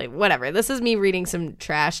briefly. Whatever. This is me reading some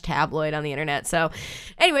trash tabloid on the internet. So,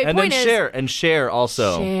 anyway, And point then is... Cher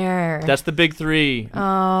also. Cher. That's the big three.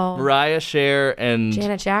 Oh. Mariah, Cher, and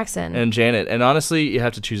Janet Jackson. And Janet. And honestly, you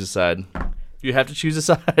have to choose a side. You have to choose a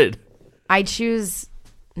side. I choose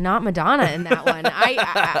not Madonna in that one.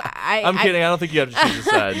 I'm kidding. I don't think you have to choose a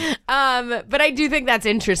side. But I do think that's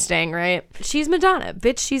interesting, right? She's Madonna.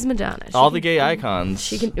 Bitch, she's Madonna. All the gay icons.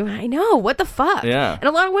 She can... I know. What the fuck? Yeah. And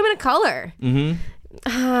a lot of women of color. Mm-hmm.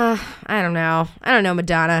 I don't know. I don't know,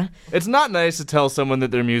 Madonna. It's not nice to tell someone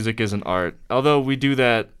that their music isn't art. Although we do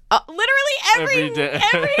that Literally every day.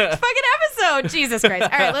 every fucking episode. Jesus Christ.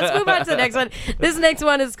 All right, let's move on to the next one. This next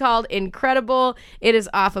one is called Incredible. It is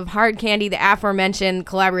off of Hard Candy, the aforementioned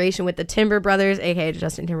collaboration with the Timber Brothers, aka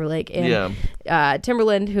Justin Timberlake and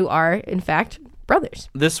Timberland, who are, in fact, brothers.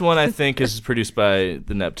 This one, I think, is produced by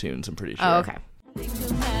the Neptunes, I'm pretty sure. Oh, okay.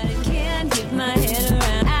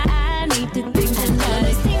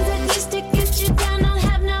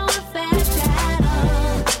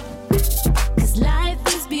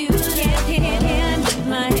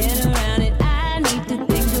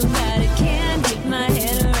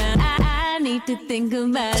 Think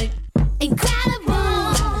about it. Incredible.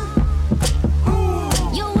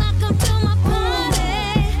 You're welcome to my party.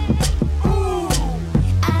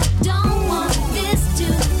 I don't want this to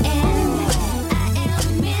end. I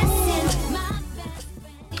am missing my best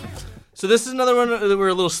friend. So this is another one that we're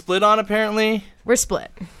a little split on, apparently. We're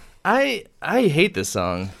split. I hate this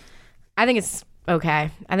song. I think it's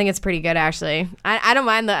okay. I think it's pretty good, actually. I don't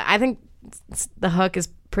mind I think the hook is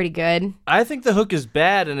pretty good. I think the hook is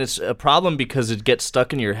bad, and it's a problem because it gets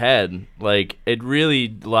stuck in your head. Like, it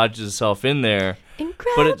really lodges itself in there.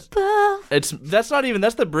 Incredible. But that's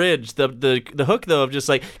the bridge. The hook though of just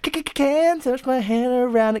like can't touch my hand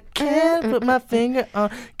around it, can't put my finger on,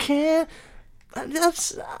 can't.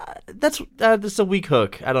 That's a weak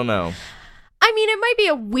hook. I don't know. I mean, it might be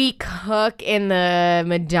a weak hook in the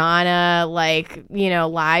Madonna,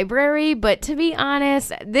 library, but to be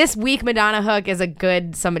honest, this weak Madonna hook is a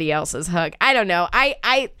good somebody else's hook. I don't know.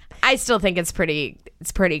 I still think it's pretty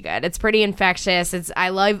good. It's pretty infectious. I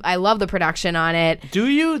love the production on it. Do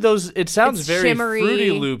you? It sounds It's very shimmery.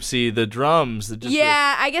 Fruity Loopsy, the drums.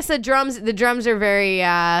 I guess the drums are very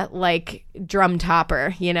like drum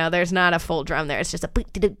topper, there's not a full drum there. It's just a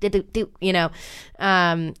boop, do, do, do, do,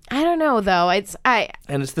 I don't know though.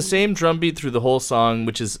 And it's the same drum beat through the whole song,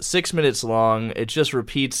 which is 6 minutes long. It just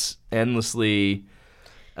repeats endlessly.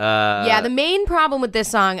 The main problem with this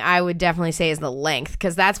song, I would definitely say, is the length,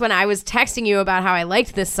 because that's when I was texting you about how I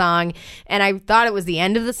liked this song, and I thought it was the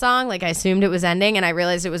end of the song, like I assumed it was ending, and I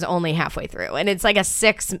realized it was only halfway through, and it's like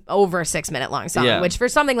over 6 minute long song, which for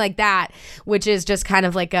something like that, which is just kind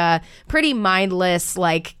of like a pretty mindless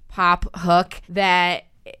like pop hook, that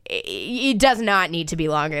it does not need to be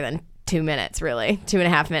longer than 2 minutes, really.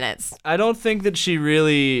 2.5 minutes. I don't think that she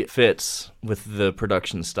really fits with the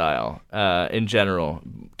production style in general.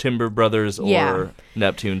 Timber Brothers or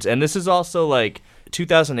Neptunes. And this is also like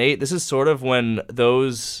 2008. This is sort of when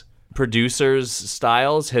those producers'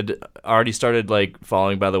 styles had already started like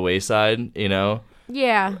falling by the wayside,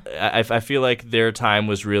 Yeah. I feel like their time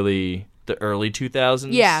was really the early 2000s.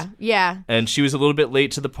 Yeah. And she was a little bit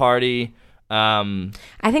late to the party. I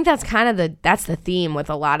think that's kind of that's the theme with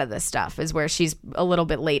a lot of this stuff, is where she's a little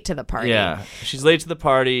bit late to the party. Yeah, she's late to the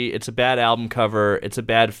party. It's a bad album cover. It's a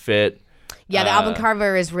bad fit. Yeah, the album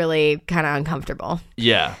cover is really kind of uncomfortable.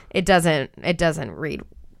 Yeah, it doesn't read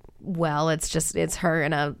well. It's her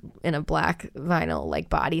in a black vinyl like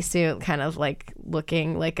bodysuit, kind of like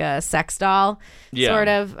looking like a sex doll, sort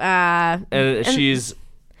of. And she's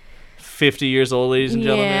 50 years old, ladies and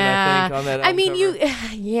gentlemen. I think on that album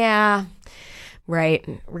cover.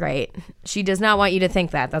 Right. She does not want you to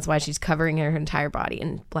think that. That's why she's covering her entire body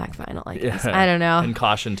in black vinyl, I guess. I don't know. And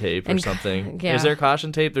caution tape or something. Yeah. Is there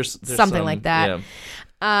caution tape? There's something like that.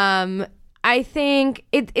 Yeah. I think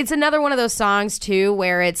it's another one of those songs too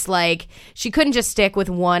where it's like she couldn't just stick with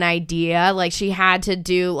one idea. Like she had to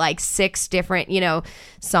do like 6 different,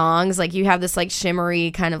 songs. Like you have this like shimmery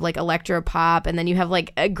kind of like electro pop, and then you have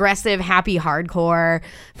like aggressive happy hardcore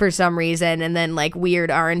for some reason, and then like weird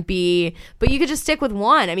R&B. But you could just stick with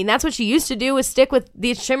one. I mean, that's what she used to do, was stick with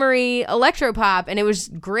the shimmery electro pop, and it was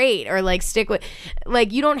great. Or like stick with,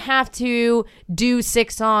 like, you don't have to do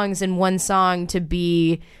 6 songs in one song to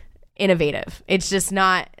be innovative. It's just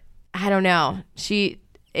not, I don't know.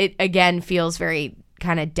 It again feels very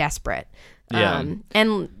kind of desperate. Yeah.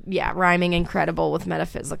 Rhyming incredible with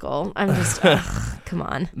metaphysical. I'm just, come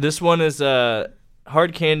on. This one is,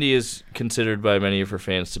 Hard Candy is considered by many of her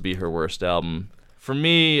fans to be her worst album. For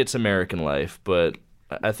me, it's American Life, but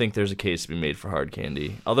I think there's a case to be made for Hard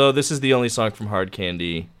Candy. Although this is the only song from Hard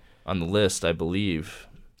Candy on the list, I believe.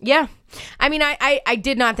 Yeah. I mean, I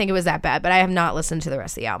did not think it was that bad, but I have not listened to the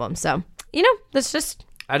rest of the album. So, that's just...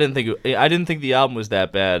 I didn't think the album was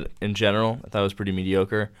that bad in general. I thought it was pretty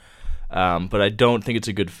mediocre. But I don't think it's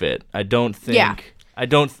a good fit. I don't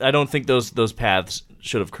think those paths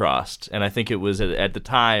should have crossed. And I think it was at the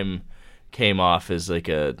time came off as like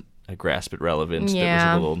a grasp at relevance that was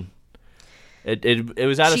a little... It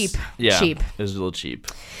was out cheap. Cheap. It was a little cheap.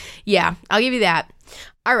 Yeah, I'll give you that.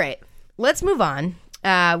 All right, let's move on.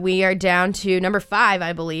 We are down to number 5,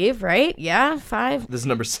 I believe, right? Yeah, 5. This is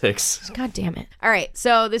number 6. God damn it. All right,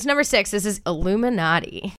 so this number 6, this is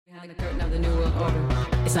Illuminati. Behind the curtain of the New World Order.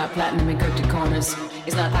 It's not platinum encrypted corners.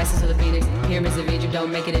 It's not ISIS or the Phoenix. Pyramids of Egypt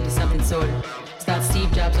don't make it into something sorted. It's not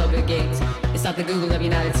Steve Jobs or Bill Gates. It's not the Google of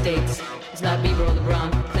United States. It's not Bieber or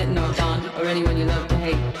LeBron, Clinton or Bond, or anyone you love to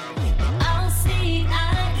hate. All seeing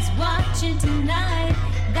eyes watching tonight.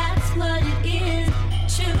 That's what it is.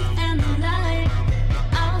 Truth and the light.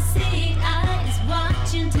 All seeing eyes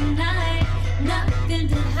watching tonight. Nothing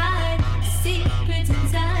to hide. Secrets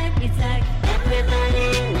inside. It's like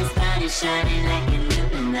everybody in this body shining like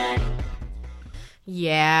Illuminati.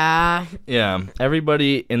 Yeah. Yeah,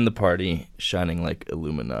 everybody in the party shining like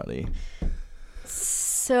Illuminati.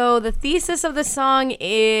 So the thesis of the song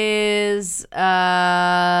is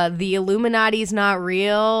the Illuminati's not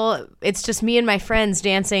real. It's just me and my friends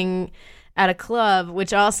dancing at a club,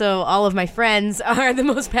 which also all of my friends are the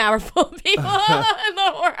most powerful people in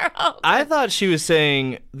the world. I thought she was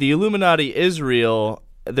saying the Illuminati is real.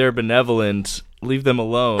 They're benevolent. Leave them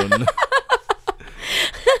alone.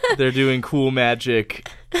 They're doing cool magic.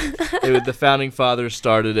 The founding fathers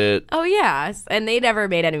started it. Oh, yeah. And they never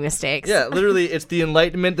made any mistakes. Yeah, literally, it's the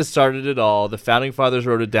Enlightenment that started it all. The founding fathers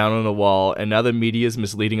wrote it down on a wall, and now the media is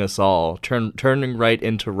misleading us all, turning right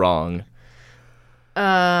into wrong.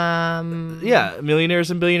 Yeah,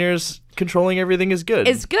 millionaires and billionaires controlling everything is good.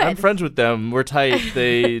 It's good. I'm friends with them. We're tight.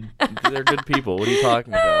 They're good people. What are you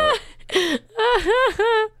talking about?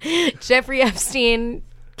 Jeffrey Epstein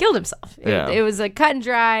killed himself. Yeah. It was a cut and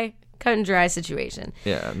dry situation.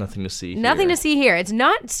 Yeah, nothing to see here. Nothing to see here. It's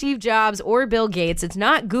not Steve Jobs or Bill Gates. It's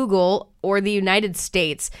not Google or the United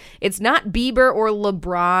States. It's not Bieber or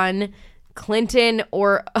LeBron, Clinton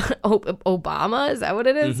or Obama. Is that what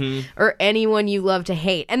it is? Mm-hmm. Or anyone you love to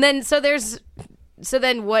hate. And then so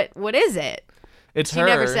then what is it? It's she her.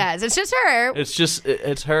 She never says. It's just her.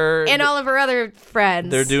 It's her and all of her other friends.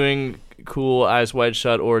 They're doing cool Eyes Wide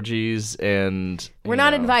Shut orgies, and we're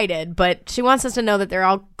not invited, but she wants us to know that they're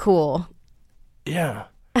all cool. Yeah.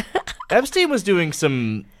 Epstein was doing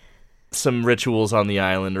some rituals on the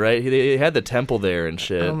island, right? He had the temple there and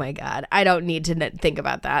shit. Oh my god, I don't need to think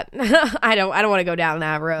about that. I don't want to go down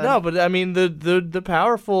that road. No, but I mean the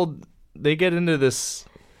powerful, they get into this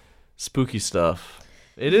spooky stuff.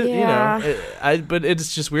 It is, but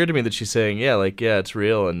it's just weird to me that she's saying, it's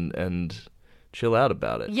real and chill out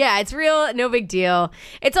about it. Yeah, it's real, no big deal.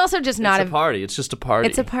 It's also just not a party. It's just a party.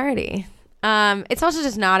 It's a party. It's also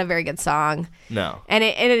just not a very good song. No. And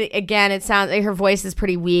it sounds like her voice is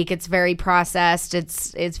pretty weak. It's very processed.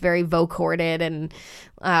 It's very vocorded and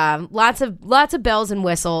lots of bells and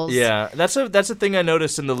whistles. Yeah, that's a thing I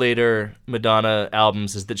noticed in the later Madonna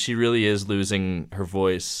albums is that she really is losing her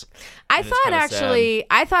voice. I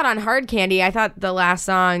thought on Hard Candy, I thought the last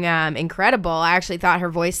song Incredible. I actually thought her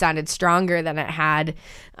voice sounded stronger than it had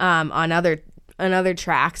on other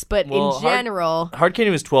tracks, but in general, Hard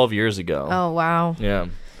Candy was 12 years ago. Oh wow. Yeah.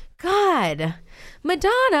 God,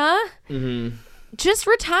 Madonna. Mm-hmm. Just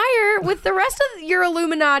retire with the rest of your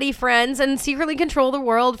Illuminati friends and secretly control the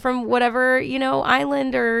world from whatever,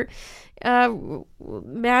 island or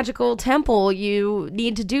magical temple you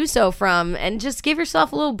need to do so from, and just give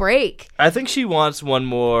yourself a little break. I think she wants one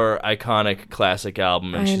more iconic classic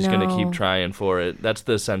album, and she's going to keep trying for it. That's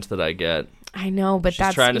the sense that I get. I know, but She's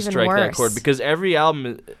that's trying to even strike that worse. chord because every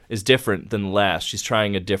album is different than the last. She's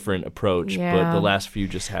trying a different approach, but Yeah. the last few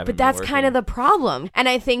just haven't. But that's kind of the problem. And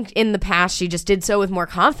I think in the past she just did so with more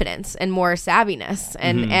confidence and more savviness,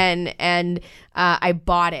 and I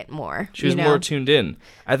bought it more. She was you know? more tuned in.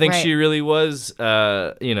 I think Right. she really was.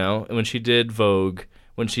 When she did Vogue,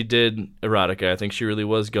 when she did erotica, I think she really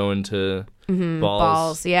was going to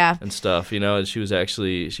balls, yeah. and stuff. And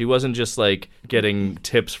she wasn't just like getting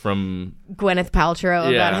tips from Gwyneth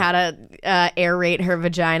Paltrow Yeah. about how to aerate her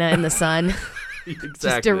vagina in the sun.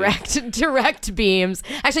 exactly. Just direct beams.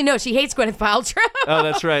 Actually, no, she hates Gwyneth Paltrow. Oh,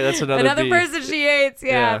 that's right. That's another beef. person she hates.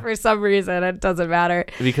 Yeah, for some reason. It doesn't matter.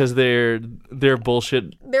 Because they're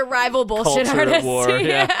bullshit. They're rival bullshit Culture artists. war,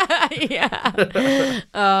 yeah. yeah.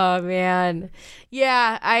 Oh man.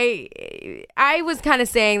 Yeah, I was kind of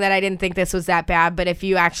saying that I didn't think this was that bad, but if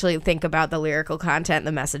you actually think about the lyrical content,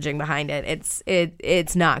 the messaging behind it,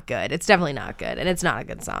 it's not good. It's definitely not good, and it's not a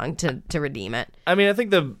good song to redeem it. I mean, I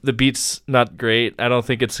think the beat's not great. I don't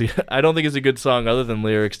think it's a good song other than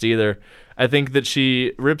lyrics either. I think that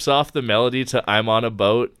she rips off the melody to "I'm on a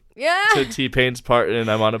boat" Yeah. to T-Pain's part in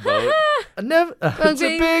 "I'm on a boat." It's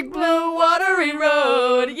a big blue watery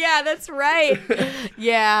road. Yeah, that's right.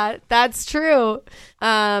 Yeah, that's true.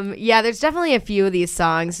 Yeah, there's definitely a few of these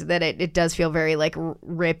songs that it does feel very like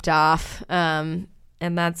ripped off. And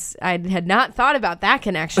that's I had not thought about that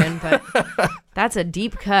connection, but that's a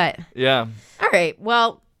deep cut. Yeah. All right,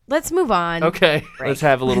 well, let's move on. Okay. Let's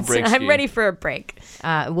have a little break. I'm ready for a break.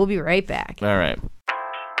 We'll be right back. All right.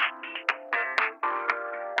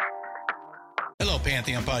 Hello,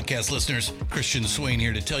 Pantheon Podcast listeners. Christian Swain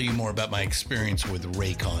here to tell you more about my experience with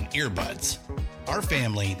Raycon earbuds. Our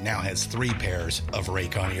family now has 3 pairs of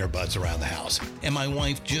Raycon earbuds around the house, and my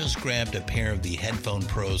wife just grabbed a pair of the Headphone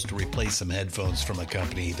Pros to replace some headphones from a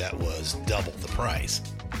company that was double the price.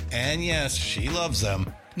 And yes, she loves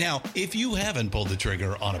them. Now, if you haven't pulled the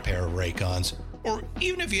trigger on a pair of Raycons, or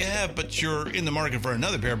even if you have but you're in the market for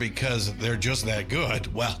another pair because they're just that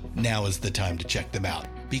good, well, now is the time to check them out,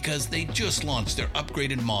 because they just launched their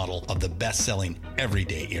upgraded model of the best-selling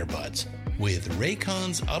everyday earbuds. With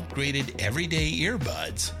Raycon's upgraded everyday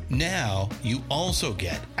earbuds, now you also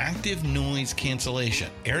get active noise cancellation,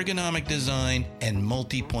 ergonomic design, and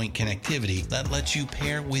multi-point connectivity that lets you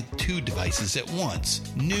pair with 2 devices at once.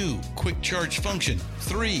 New quick charge function,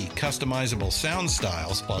 3 customizable sound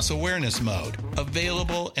styles, plus awareness mode.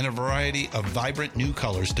 Available in a variety of vibrant new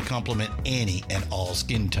colors to complement any and all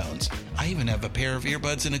skin tones. I even have a pair of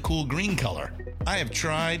earbuds in a cool green color. I have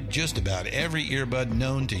tried just about every earbud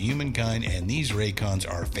known to humankind, and these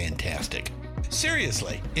Raycons are fantastic.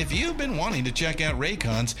 Seriously, if you've been wanting to check out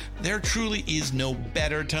Raycons, there truly is no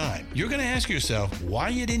better time. You're going to ask yourself why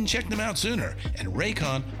you didn't check them out sooner, and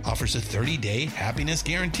Raycon offers a 30-day happiness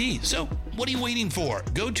guarantee. So what are you waiting for?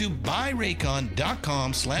 Go to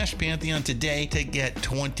buyraycon.com/Pantheon today to get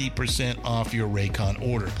 20% off your Raycon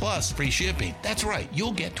order, plus free shipping. That's right,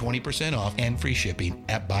 you'll get 20% off and free shipping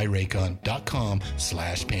at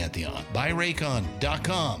buyraycon.com/Pantheon.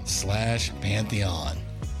 buyraycon.com/Pantheon.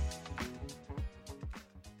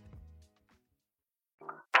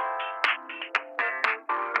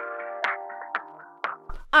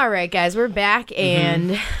 All right, guys, we're back,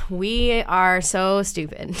 and we are so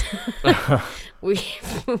stupid. We're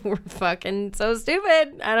fucking so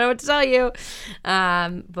stupid. I don't know what to tell you.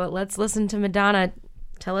 But let's listen to Madonna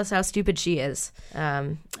tell us how stupid she is.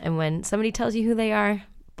 And when somebody tells you who they are,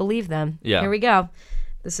 believe them. Yeah. Here we go.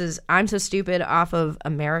 This is I'm So Stupid off of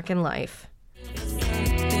American Life.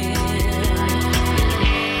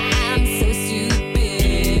 I'm so stupid,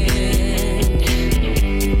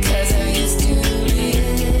 'cause I used to live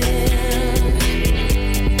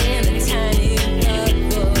in a tiny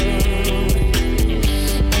bubble,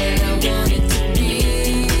 and I wanted to be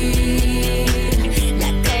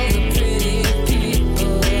like all the pretty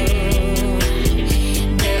people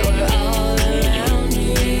that were all around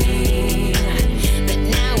me. But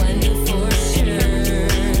now I knew for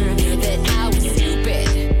sure that I was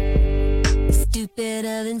stupid.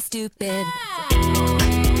 Stupider than stupid.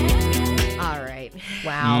 All right.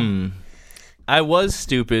 Wow. I was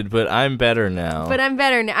stupid, but I'm better now. But I'm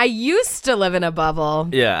better now. I used to live in a bubble.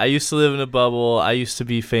 Yeah, I used to live in a bubble. I used to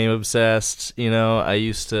be fame obsessed. I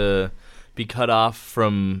used to be cut off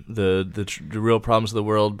from the real problems of the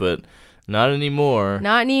world, but not anymore.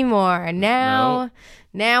 Not anymore. Now,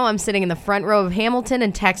 Now I'm sitting in the front row of Hamilton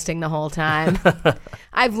and texting the whole time.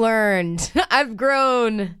 I've learned. I've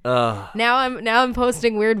grown. Now I'm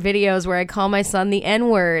posting weird videos where I call my son the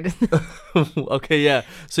N-word. Okay, yeah.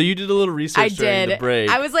 So you did a little research during the break.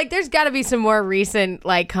 I was like, there's got to be some more recent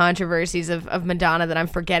like controversies of Madonna that I'm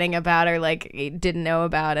forgetting about or like didn't know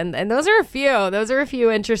about, and those are a few. Those are a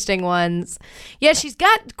few interesting ones. Yeah, she's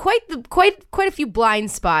got quite a few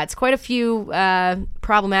blind spots, quite a few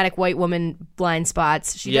problematic white woman blind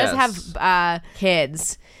spots. She does have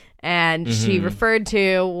kids. And she referred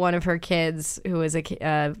to one of her kids, who was a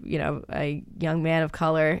young man of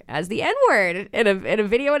color, as the N-word in a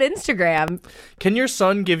video on Instagram. Can your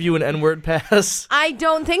son give you an N-word pass? I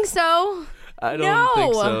don't think so. I don't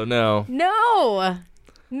think so. No.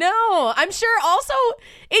 No. I'm sure. Also,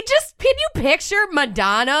 can you picture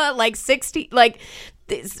Madonna like 60 like?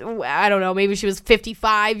 I don't know, maybe she was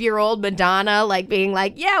 55-year-old Madonna, like being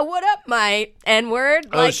like, yeah, what up, my N-word?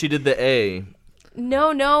 Oh, she did the A.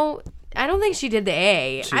 No, I don't think she did the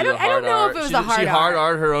A. I don't know if it was a hard R. She hard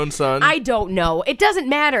R'd her own son? I don't know. It doesn't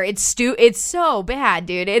matter. It's so bad,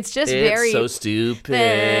 dude. It's just It's so stupid.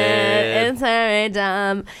 It's very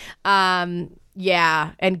dumb.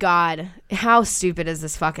 Yeah, and God, how stupid is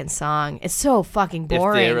this fucking song? It's so fucking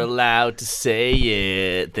boring. If they're allowed to say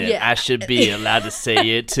it, then I should be allowed to say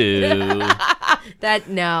it too.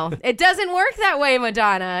 No, it doesn't work that way,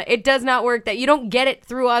 Madonna. It does not work that you don't get it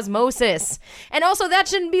through osmosis. And also, that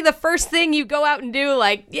shouldn't be the first thing you go out and do.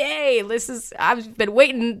 Like, yay, I've been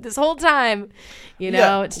waiting this whole time.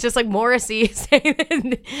 It's just like Morrissey saying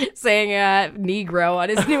Negro on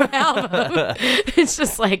his new album. It's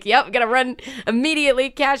just like, yep, gotta run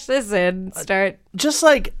immediately, cash this in, start. Just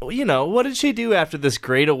like, what did she do after this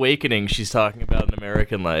great awakening she's talking about in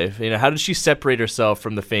American life? How did she separate herself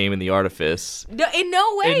from the fame and the artifice? In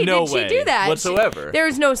no way did she do that. Whatsoever.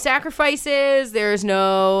 There's no sacrifices. There's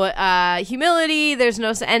no humility. There's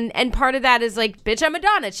no... And part of that is like, bitch, I'm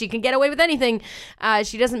Madonna. She can get away with anything.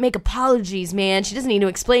 She doesn't make apologies, man. She doesn't need to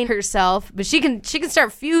explain herself. But she can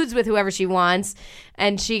start feuds with whoever she wants.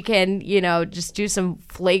 And she can, just do some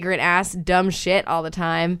flagrant ass dumb shit all the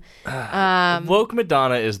time. Woke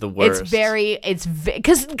Madonna is the worst.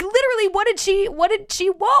 Because literally, what did she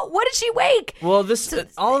wake? Well,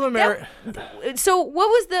 all of America. So what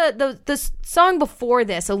was the song before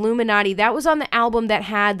this? Illuminati. That was on the album that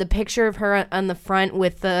had the picture of her on the front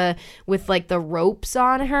with like the ropes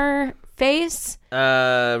on her face.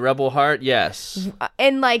 Rebel Heart, yes.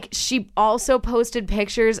 And like she also posted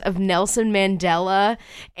pictures of Nelson Mandela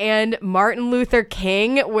and Martin Luther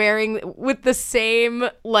King with the same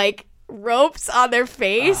like ropes on their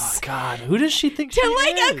face. Oh God, who does she think she is?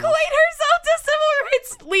 Equate herself to civil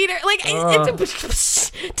rights leader,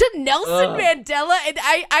 to Nelson Mandela. And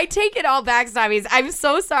I take it all back, Stommies. I'm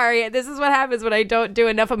so sorry. This is what happens when I don't do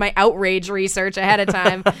enough of my outrage research ahead of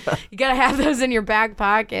time. You gotta have those in your back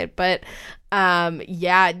pocket. But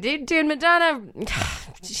dude, Madonna,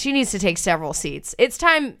 she needs to take several seats. It's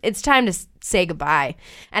time to say goodbye.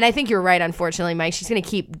 And I think you're right, unfortunately, Mike. She's gonna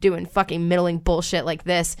keep doing fucking middling bullshit like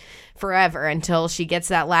this forever until she gets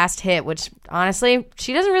that last hit, which honestly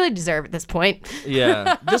she doesn't really deserve at this point.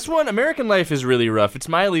 Yeah. This one, American Life, is really rough. It's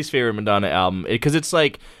my least favorite Madonna album because it's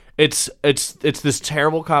like it's this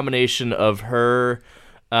terrible combination of her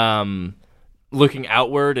looking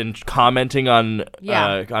outward and commenting on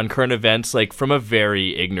current events, like from a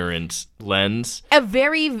very ignorant lens. A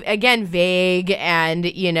very, again, vague and,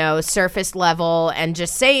 surface level and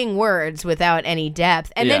just saying words without any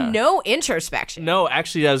depth. And then no introspection. No,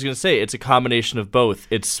 actually, I was going to say it's a combination of both.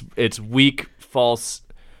 It's weak, false,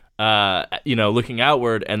 looking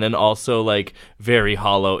outward, and then also like very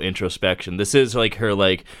hollow introspection. This is like her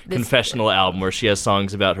confessional album where she has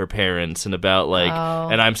songs about her parents and about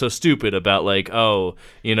and I'm so stupid about I'm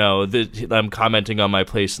commenting on my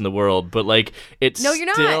place in the world, but like it's no,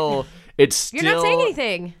 you're still not. You're not saying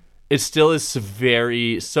anything. It still is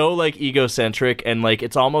so like egocentric, and like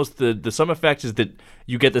it's almost the sum effect is that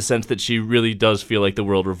you get the sense that she really does feel like the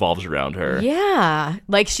world revolves around her. Yeah,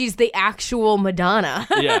 like she's the actual Madonna.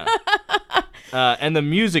 Yeah. And the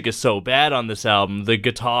music is so bad on this album. The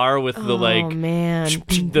guitar with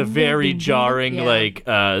the very jarring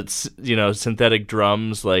synthetic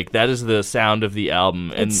drums, like that is the sound of the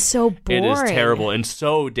album, and it's so boring. It is terrible and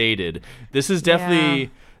so dated. This is definitely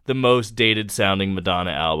the most dated sounding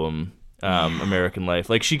Madonna album. American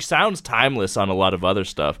Life. Like she sounds timeless on a lot of other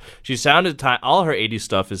stuff. She sounded all her 80s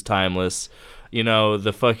stuff is timeless.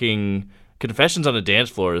 The fucking Confessions on a Dance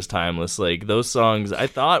Floor is timeless. Like, those songs, I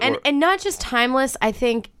thought were... And not just timeless, I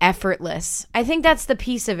think effortless. I think that's the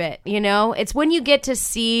piece of it, you know? It's when you get to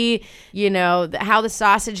see, you know, how the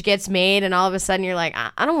sausage gets made, and all of a sudden you're like,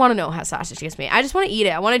 I don't want to know how sausage gets made. I just want to eat it.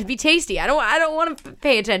 I want it to be tasty. I don't want to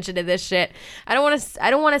pay attention to this shit. I don't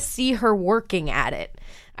want to see her working at it.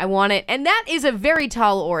 I want it. And that is a very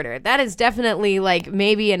tall order. That is definitely like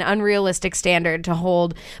maybe an unrealistic standard to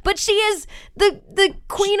hold. But she is the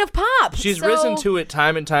queen of pop. She's risen to it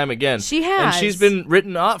time and time again. She has. And she's been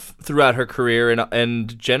written off throughout her career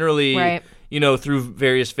and generally, right. you know, through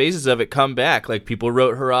various phases of it, come back. Like, people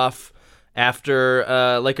wrote her off after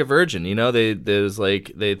Like a Virgin. You know, they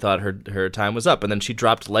thought her time was up. And then she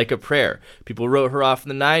dropped Like a Prayer. People wrote her off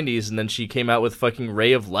in the 90s, and then she came out with fucking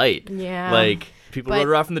Ray of Light. Yeah. Like... People wrote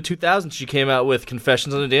her off in the 2000s. She came out with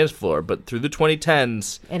Confessions on a Dance Floor, but through the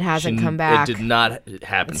 2010s, it hasn't come back. It did not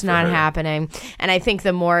happen. It's for not her. happening. And I think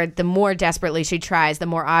the more desperately she tries, the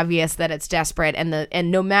more obvious that it's desperate.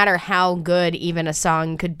 And no matter how good even a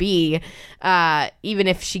song could be, even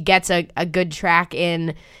if she gets a good track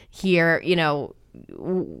in here, you know,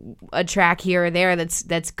 a track here or there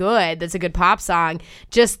that's good, that's a good pop song,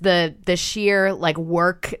 just the sheer like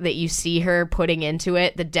work that you see her putting into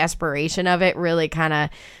it, the desperation of it really kind of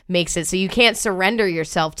makes it so you can't surrender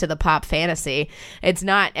yourself to the pop fantasy. It's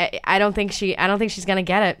not, I don't think she's gonna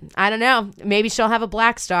get it. I don't know, maybe she'll have a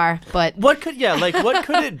black star, but what could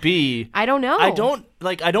it be? I don't know. I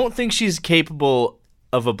don't think she's capable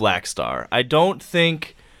of a black star. I don't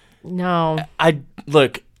think. No.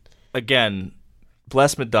 Look, again,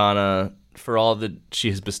 bless Madonna for all that she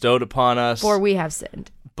has bestowed upon us. For we have sinned.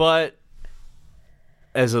 But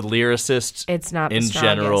as a lyricist, it's not in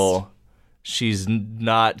general, she's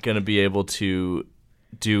not going to be able to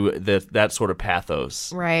do that sort of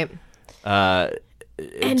pathos. Right. And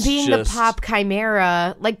being the pop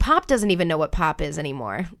chimera, like, pop doesn't even know what pop is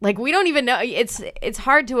anymore. Like, we don't even know. It's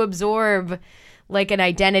hard to absorb like an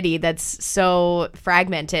identity that's so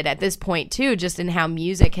fragmented at this point too, just in how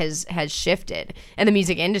music has shifted and the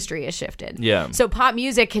music industry has shifted. Yeah. So pop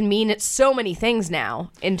music can mean so many things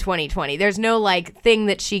now in 2020. There's no like thing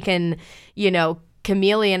that she can, you know,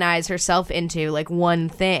 chameleonize herself into, like one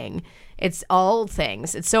thing. It's all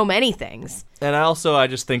things. It's so many things. And I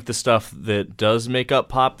just think the stuff that does make up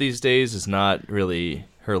pop these days is not really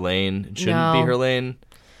her lane. It shouldn't be her lane.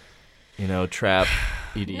 You know, trap,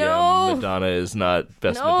 EDM, No. Madonna is not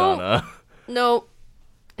best Madonna. No,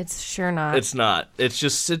 it's sure not. It's not. It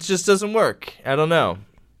just doesn't work. I don't know.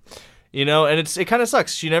 You know, and it kind of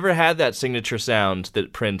sucks. She never had that signature sound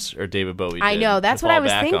that Prince or David Bowie did. I know. That's what I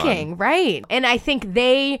was thinking. Right. And I think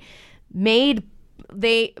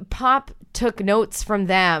pop took notes from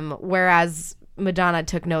them, whereas Madonna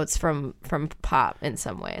took notes from pop in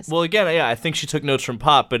some ways. Well, again, yeah, I think she took notes from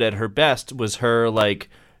pop, but at her best was her, like,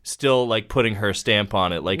 still, like, putting her stamp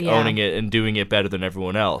on it, like, owning it and doing it better than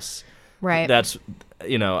everyone else. Right. That's,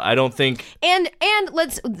 you know, I don't think... And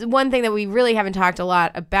one thing that we really haven't talked a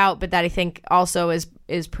lot about, but that I think also is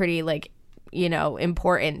pretty, like, you know,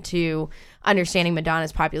 important to understanding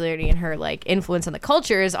Madonna's popularity and her, like, influence on the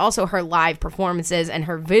culture is also her live performances and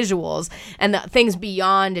her visuals and the things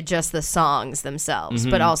beyond just the songs themselves,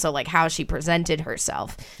 but also, like, how she presented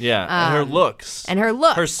herself. Yeah, and her looks.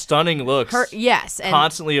 Her stunning looks. Yes. And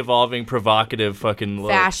constantly evolving, provocative fucking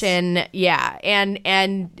looks. Fashion, yeah.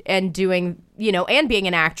 And doing, you know, and being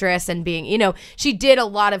an actress and being, you know, she did a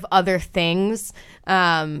lot of other things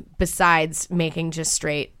besides making just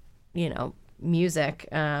straight, you know, music.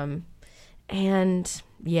 And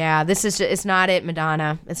yeah, it's not it,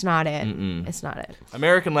 Madonna. It's not it. It's not it.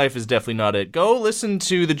 American Life is definitely not it. Go listen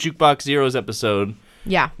to the Jukebox Zeros episode.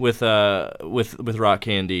 Yeah. With Rock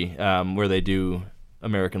Candy, where they do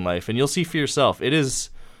American Life, and you'll see for yourself. It is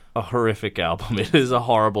a horrific album. It is a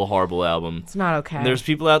horrible, horrible album. It's not okay. And there's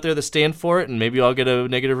people out there that stand for it, and maybe I'll get a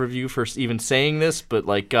negative review for even saying this, but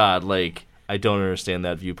like, God, like, I don't understand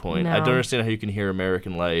that viewpoint. No. I don't understand how you can hear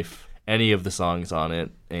American Life, any of the songs on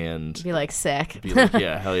it, and be like, sick. Be like,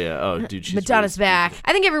 yeah, hell yeah. Oh, dude, she's Madonna's back.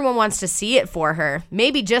 I think everyone wants to see it for her.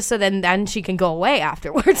 Maybe just so then she can go away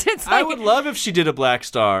afterwards. It's like, I would love if she did a Black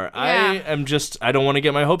Star. Yeah. I don't want to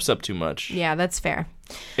get my hopes up too much. Yeah, that's fair.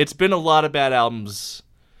 It's been a lot of bad albums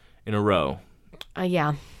in a row.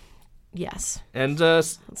 Yeah. Yes. And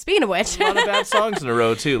speaking of which, a lot of bad songs in a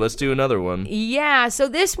row too. Let's do another one. Yeah. So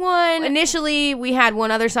this one, initially we had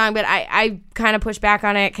one other song, but I kind of pushed back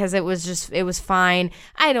on it because it was fine.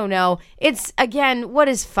 I don't know. It's, again, what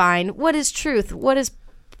is fine? What is truth? What is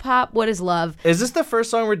pop? What is love? Is this the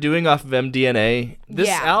first song we're doing off of MDNA? This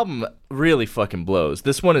album really fucking blows.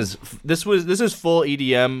 This is full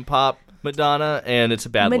EDM pop. Madonna, and it's a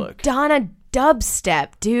bad look. Madonna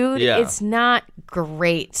dubstep, dude. Yeah. It's not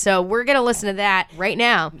great. So we're going to listen to that right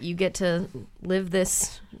now. You get to live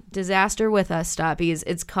this disaster with us, Stoppies.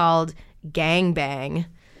 It's called Gang Bang.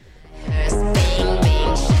 Bang,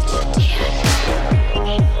 bang, shut your dad.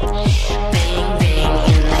 Bang, bang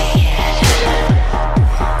in the head.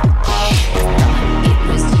 It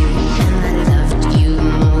was you and I loved you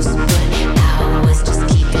most, but I was just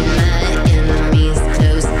keeping my enemies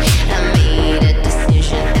close. I made a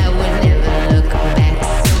decision I would never look back.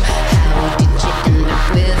 So how did you end up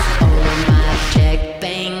with all of my check?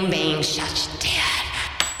 Bang, bang, shut your dad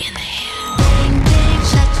in the head. Bang, bang,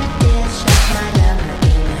 shut your dad, shut my lover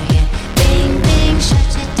in the head. Bang, bang, shut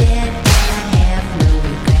your dad, and I have no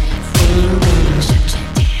regret. Bang, bang, shut your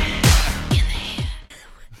dad in the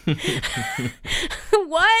head.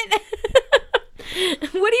 What?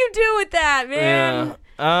 What do you do with that, man?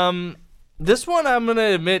 Yeah. This one, I'm going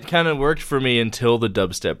to admit, kind of worked for me until the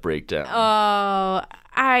dubstep breakdown. Oh,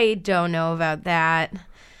 I don't know about that.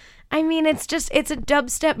 I mean, it's a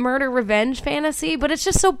dubstep murder revenge fantasy, but it's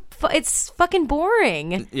just it's fucking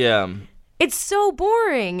boring. Yeah. It's so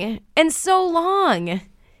boring and so long.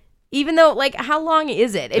 Even though, like, how long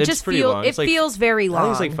is it? It It's just pretty long. It It's like- feels very I long.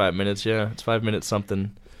 think it's like 5 minutes, yeah. It's 5 minutes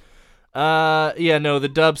something. Yeah, no, the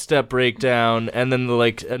dubstep breakdown, and then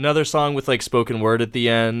another song with like spoken word at the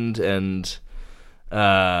end, and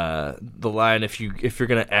the line, if you're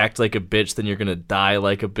gonna act like a bitch, then you're gonna die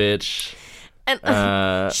like a bitch.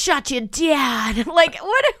 And shut your dad. Like,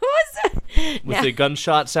 what was that? With the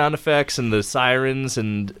gunshot sound effects and the sirens,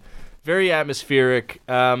 and very atmospheric.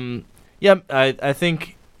 Yeah, I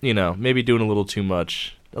think, maybe doing a little too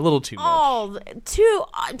much. A little too much. Oh,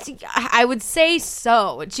 I would say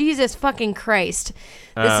so. Jesus fucking Christ.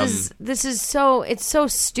 This is so, it's so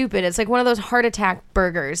stupid. It's like one of those heart attack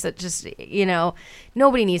burgers that just,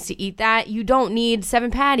 nobody needs to eat that. You don't need 7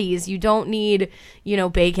 patties. You don't need,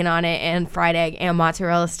 bacon on it and fried egg and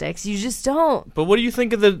mozzarella sticks. You just don't. But what do you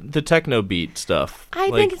think of the techno beat stuff? I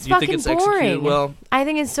think it's do you fucking think it's executed boring. well? I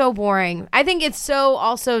think it's so boring. I think it's so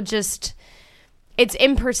also just, it's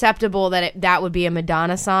imperceptible that that would be a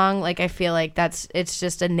Madonna song. Like, I feel like it's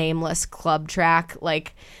just a nameless club track.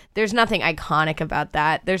 Like, there's nothing iconic about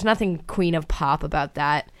that. There's nothing Queen of Pop about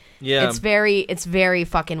that. Yeah. It's very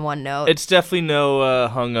fucking one note. It's definitely no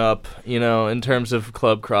hung up, in terms of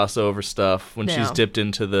club crossover stuff when she's No. dipped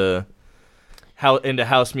into into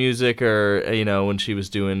house music, or when she was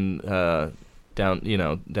doing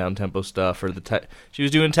down tempo stuff, or she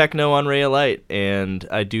was doing techno on Ray of Light, and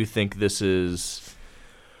I do think this is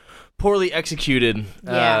poorly executed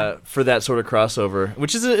for that sort of crossover,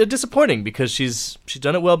 which is disappointing because she's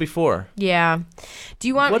done it well before. Yeah. Do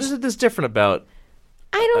you want? What is it that's different about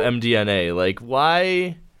I don't. MDNA? Like,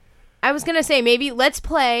 why? I was gonna say maybe let's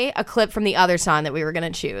play a clip from the other song that we were gonna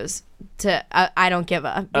choose. To I don't give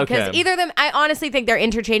a, because Okay. either of them, I honestly think they're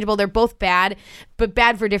interchangeable. They're both bad, but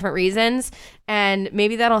bad for different reasons, and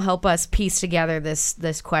maybe that'll help us piece together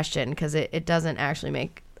this question, because it doesn't actually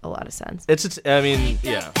make a lot of sense. I mean,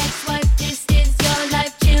 yeah. Ex-wife, this is your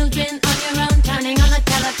life. Children on your own, turning on the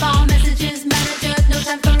telephone. Messages, manager, no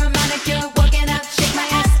time for a manicure. Working out, shake my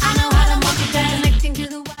ass. I know how to multitask. Connecting to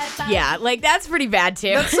the Wi-Fi. Yeah, like that's pretty bad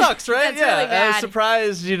too. That sucks, right? That's yeah, really bad. I was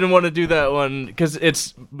surprised you didn't want to do that one, because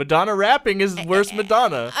it's Madonna rapping is worse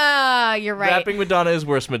Madonna. You're right. Rapping Madonna is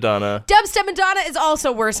worse Madonna. Dubstep Madonna is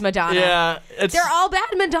also worse Madonna. Yeah, They're all bad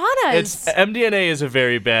Madonnas. MDNA is a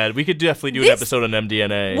very bad. We could definitely do an episode on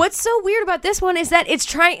MDNA. What's so weird about this one is that it's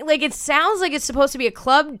trying, like, it sounds like it's supposed to be a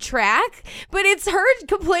club track, but it's her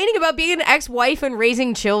complaining about being an ex-wife and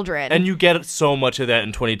raising children. And you get so much of that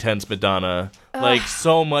in 2010's Madonna. Like,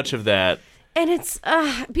 so much of that. And it's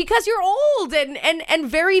because you're old and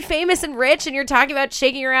very famous and rich, and you're talking about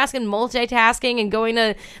shaking your ass and multitasking and going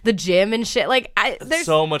to the gym and shit. Like, there's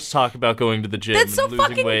so much talk about going to the gym that's so and losing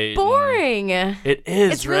fucking weight. boring. It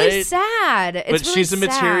is, It's right? really sad. It's But really she's a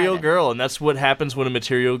material sad. girl, and that's what happens when a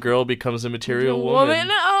material girl becomes a material woman.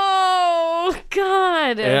 Oh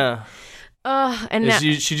God. Yeah. And now,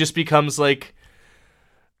 She just becomes like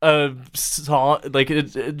a song, like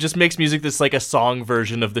it just makes music that's like a song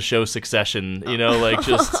version of the show Succession, like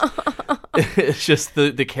just it's just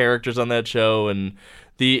the characters on that show and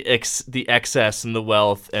the excess and the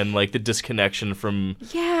wealth and like the disconnection from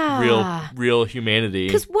real humanity.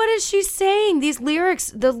 because what is she saying?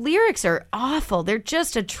 The lyrics are awful. They're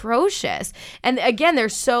just atrocious. And again, they're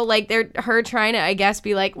so like, they're her trying to, I guess,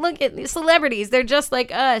 be like, look at these celebrities. They're just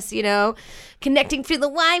like us, connecting through the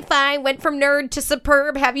Wi-Fi, went from nerd to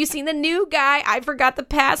superb. Have you seen the new guy? I forgot the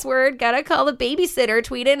password. Gotta call the babysitter.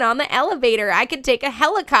 Tweeting on the elevator. I could take a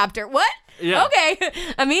helicopter. What? Yeah. Okay.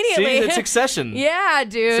 Immediately. See, it's Succession. Yeah,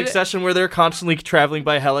 dude. Succession, where they're constantly traveling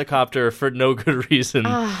by helicopter for no good reason.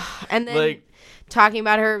 And then like, talking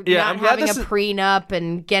about her Yeah, not I'm glad having a this is- prenup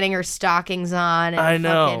and getting her stockings on. And I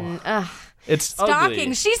know. Fucking, it's stockings.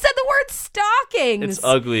 ugly. She said the word stockings. It's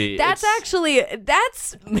ugly. That's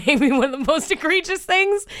maybe one of the most egregious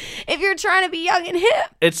things if you're trying to be young and hip.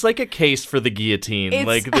 It's like a case for the guillotine. It's-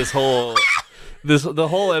 Like this whole, the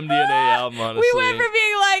whole MDNA album. Honestly, We went from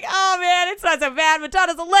being like, oh man, it's not so bad.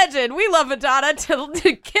 Madonna's a legend. We love Madonna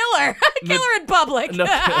to kill her. Kill her in public. No,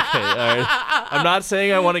 okay, all right. I'm not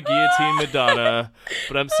saying I want to guillotine Madonna,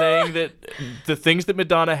 but I'm saying that the things that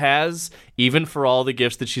Madonna has, even for all the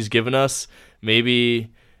gifts that she's given us,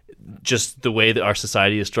 maybe just the way that our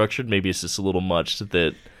society is structured, maybe it's just a little much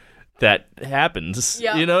that happens.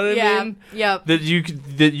 Yep. You know what I mean? Yep. That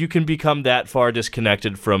you can become that far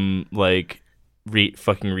disconnected from like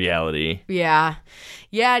fucking reality. Yeah.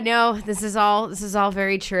 Yeah, no, this is all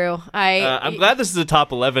very true. I'm glad this is a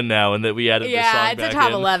top 11 now, and that we added this song Yeah, it's back a top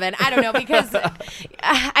in. 11. I don't know, because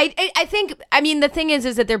I think, I mean, the thing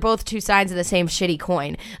is that they're both two sides of the same shitty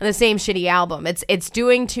coin and the same shitty album. It's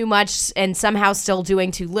doing too much and somehow still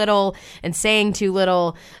doing too little and saying too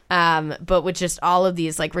little, but with just all of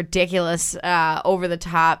these like ridiculous, over the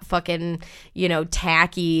top, fucking,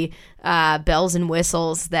 tacky bells and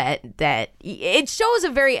whistles that it shows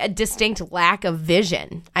a distinct lack of vision,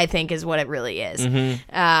 I think, is what it really is.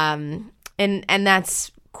 And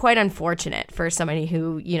that's quite unfortunate for somebody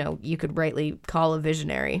who, you could rightly call a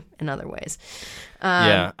visionary in other ways.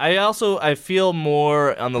 Yeah. I feel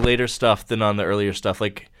more on the later stuff than on the earlier stuff.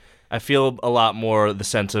 Like, I feel a lot more the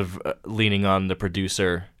sense of leaning on the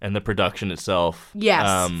producer and the production itself.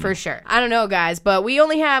 Yes, for sure. I don't know, guys, but we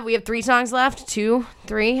have 3 songs left. 2,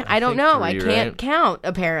 3. I don't think know. 3, I can't right? count,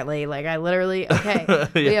 apparently. Like, I literally, okay.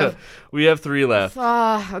 Yeah, we have 3 left.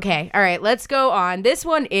 Okay, all right, let's go on. This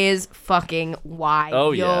one is fucking wild.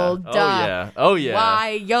 Oh yeah.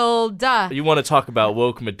 Wild. You want to talk about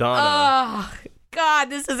woke Madonna? Oh, God,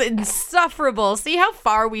 this is insufferable. See how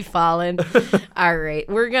far we've fallen? All right,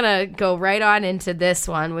 we're going to go right on into this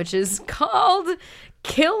one, which is called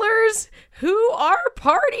Killers Who Are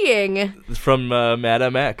Partying. It's from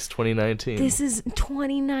Madame X 2019. This is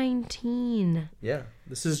 2019. Yeah,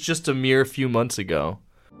 this is just a mere few months ago.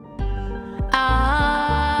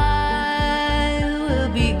 I will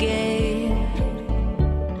be gay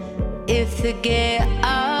if the gay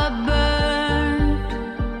are burned.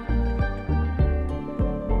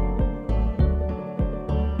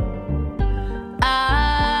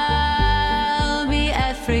 I'll be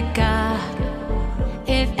Africa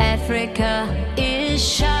if Africa is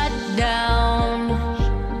shut down.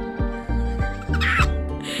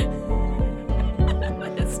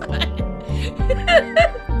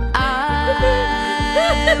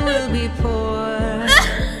 I will be poor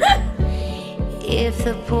if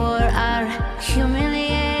the poor are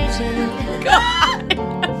humiliated.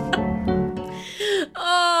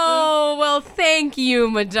 Oh, well, thank you,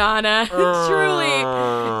 Madonna.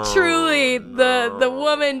 truly, the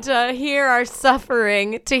woman to hear our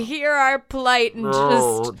suffering, to hear our plight, and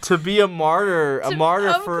just to be a martyr of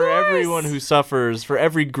for course. everyone who suffers, for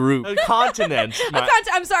every group, a continent.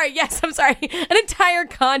 I'm sorry. An entire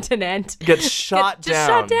continent Gets shot just down.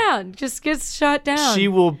 shut down. Just gets shut down. She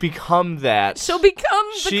will become that. She'll become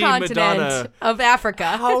the She, continent Madonna. of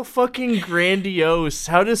Africa. How fucking grandiose!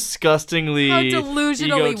 How disgustingly How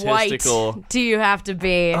delusionally egotistical. white do you have to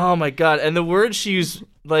be? Oh my god! And the words she used,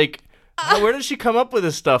 like, where did she come up with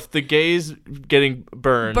this stuff? The gays getting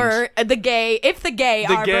burned. If the gay If the gay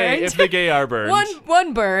are burned.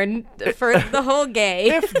 one burn for the whole gay,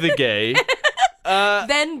 If the gay.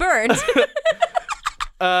 then burned.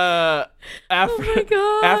 Oh my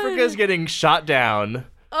God. Africa's getting shot down.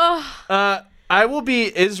 I will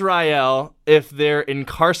be Israel if they're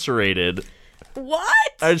incarcerated. What?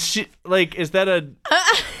 Is that a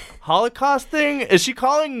Holocaust thing? Is she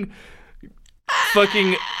calling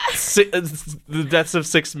fucking the deaths of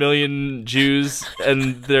 6 million Jews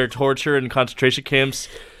and their torture in concentration camps?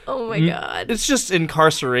 Oh my God. It's just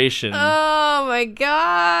incarceration. Oh my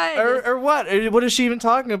God. Or what? What is she even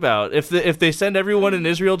talking about? If they send everyone in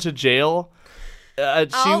Israel to jail, she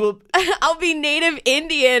will. I'll be Native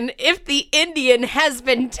Indian if the Indian has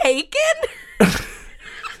been taken.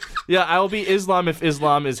 Yeah, I will be Islam if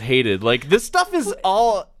Islam is hated. Like, this stuff is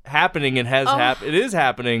all happening and has happened. It is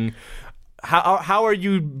happening. How are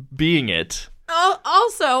you being it?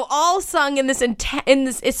 Also, all sung in this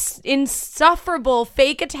insufferable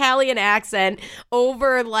fake Italian accent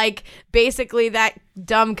over, like, basically that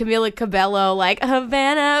dumb Camila Cabello, like,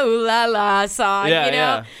 Havana, ooh la la song, Yeah, you know?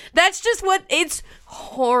 yeah. That's just what, it's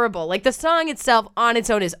horrible. Like, the song itself on its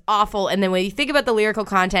own is awful, and then when you think about the lyrical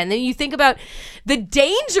content, and then you think about the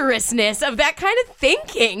dangerousness of that kind of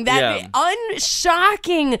thinking, that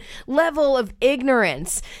unshocking level of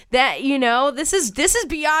ignorance, that, you know, this is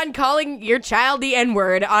beyond calling your child the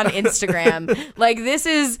N-word on Instagram. Like, this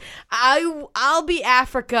is, I'll be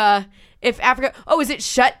Africa. If Africa, is it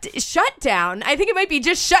shut down? I think it might be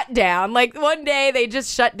just shut down. Like, one day they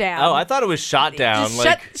just shut down. Oh, I thought it was shot down.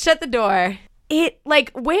 Just shut the door. It,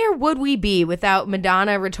 like, where would we be without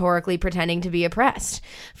Madonna rhetorically pretending to be oppressed?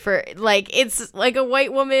 For, like, it's like a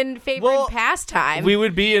white woman favorite pastime. We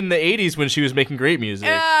would be in the 80s when she was making great music.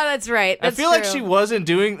 That's right. I feel like she wasn't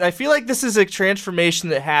doing... I feel like this is a transformation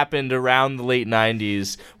that happened around the late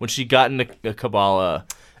 90s when she got into Kabbalah.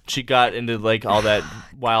 She got into, like, all that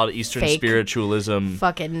wild Eastern Fake, spiritualism.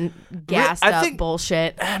 Fucking gassed up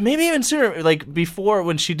bullshit. Maybe even sooner, like, before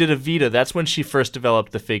when she did Evita, that's when she first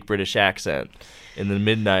developed the fake British accent in the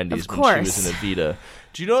mid-90s when she was in Evita.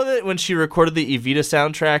 Do you know that when she recorded the Evita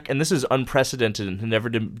soundtrack, and this is unprecedented and had never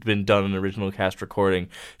been done in an original cast recording,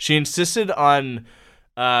 she insisted on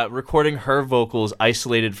recording her vocals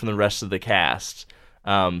isolated from the rest of the cast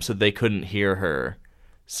so they couldn't hear her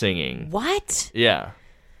singing. What? Yeah.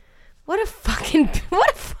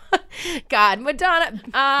 God, Madonna.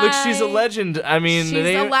 Look, she's a legend. I mean,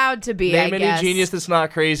 she's allowed to be, I name guess. any genius that's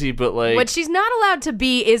not crazy, but like... What she's not allowed to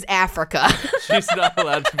be is Africa. She's not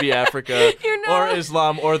allowed to be Africa, You're not- or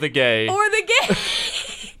Islam, or the gay. Or the gay.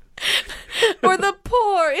 Or the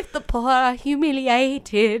poor, if the poor are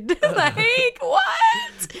humiliated. Like,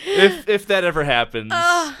 what? If that ever happens.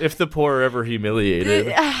 If the poor are ever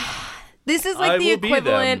humiliated. This is like the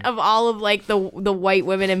equivalent of all of like the white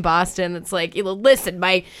women in Boston. It's like, you know, listen,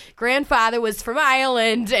 my grandfather was from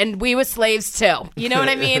Ireland and we were slaves too. You know what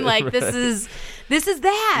I mean? Like Right. this is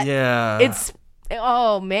that. Yeah. It's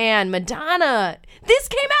man, Madonna. This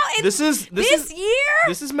came out in this year.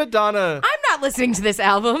 This is Madonna. I'm not listening to this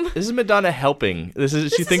album. This is Madonna helping.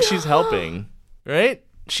 She thinks she's helping, right?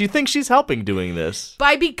 She thinks she's helping doing this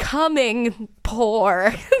by becoming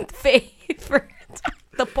poor. For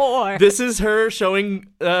the poor. This is her showing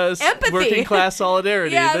empathy, working class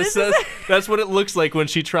solidarity. Yeah, that's what it looks like when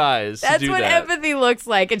she tries. That's to do what that. empathy looks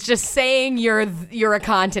like. It's just saying you're a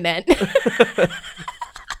continent.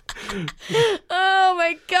 Oh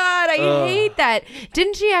my God, I hate that.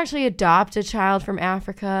 Didn't she actually adopt a child from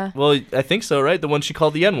Africa? Well, I think so, right? The one she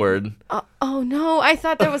called the N-word. Oh no, I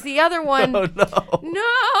thought there was the other one. Oh no.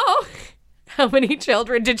 No. How many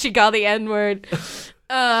children did she call the N-word?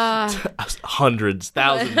 Hundreds,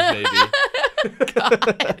 thousands, maybe.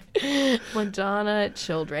 God. Madonna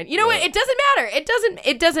children. You know what? It doesn't matter.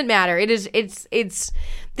 It doesn't matter. It's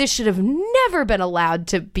this should have never been allowed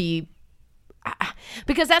to be,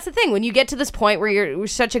 because that's the thing. When you get to this point where you're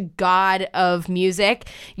such a god of music,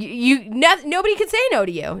 nobody can say no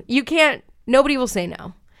to you. You can't. Nobody will say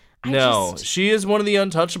no. She is one of the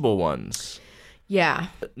untouchable ones. Yeah.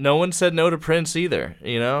 No one said no to Prince either,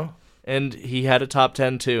 you know? And he had a top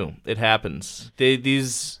 10 too. It happens.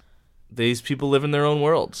 These people live in their own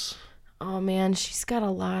worlds. Oh man, she's got a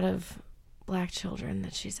lot of black children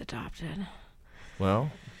that she's adopted. Well,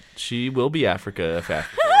 she will be Africa if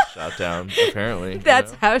Africa is shot down, apparently.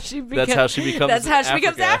 That's how she becomes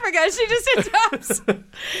Africa. She just adopts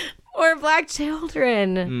more black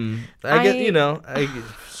children. I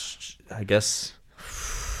guess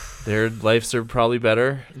their lives are probably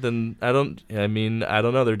better than I don't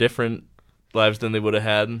know. They're different lives than they would have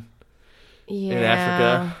had in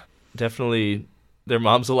Africa. Definitely, their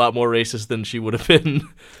mom's a lot more racist than she would have been.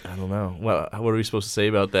 I don't know. What are we supposed to say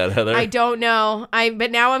about that, Heather? I don't know.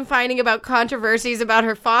 But now I'm finding about controversies about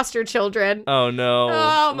her foster children. Oh no!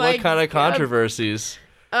 Oh my! What kind of controversies?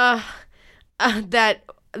 That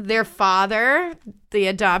their father, the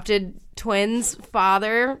adopted twins'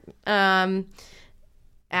 father,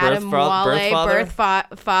 Adam Wale,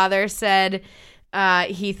 father said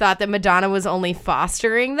he thought that Madonna was only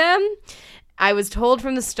fostering them. I was told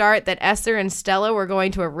from the start that Esther and Stella were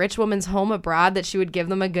going to a rich woman's home abroad, that she would give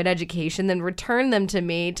them a good education, then return them to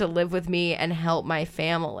me to live with me and help my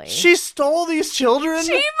family. She stole these children?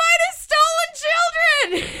 She might have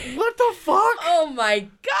stolen children! What the fuck? Oh my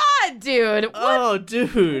God, dude.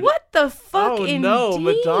 Dude. What the fuck, Oh indeed? no,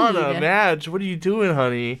 Madonna, Madge, what are you doing,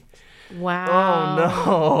 honey? Wow.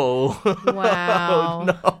 Oh no. Wow.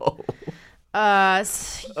 Oh no.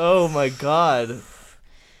 Oh my God.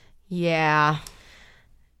 Yeah.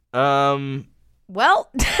 Well,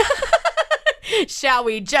 Shall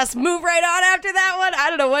we just move right on after that one? I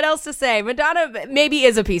don't know what else to say. Madonna maybe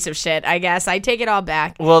is a piece of shit, I guess. I take it all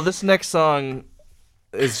back. Well, this next song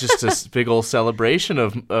is just a big old celebration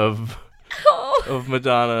of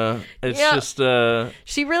Madonna. It's just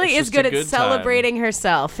she really it's is just good a at good celebrating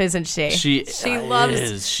herself, isn't she? She loves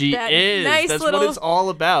is. She that is. nice That's little, what it's all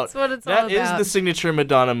about. That's what it's all about. That is the signature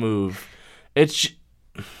Madonna move. It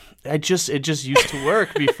just used to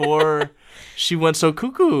work before she went so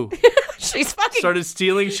cuckoo. She's fucking started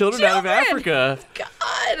stealing children out of Africa.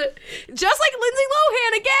 God, just like Lindsay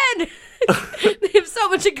Lohan again. They have so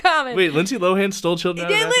much in common. Wait, Lindsay Lohan stole children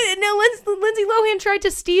out of Africa? Lindsay Lohan tried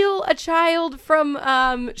to steal a child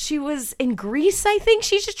from, she was in Greece, I think.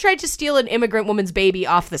 She just tried to steal an immigrant woman's baby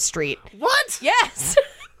off the street. What? Yes.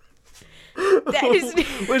 That is...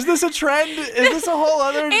 Was this a trend? Is this a whole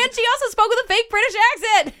other... And she also spoke with a fake British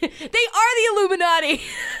accent. They are the Illuminati.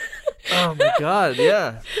 Oh my God,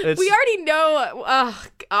 yeah. We already know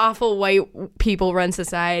awful white people run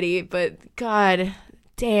society, but God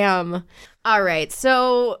damn. All right,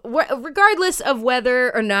 so regardless of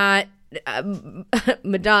whether or not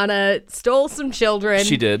Madonna stole some children.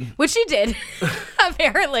 She did. Which she did,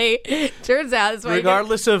 apparently. Turns out. That's why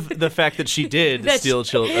regardless of the fact that she did steal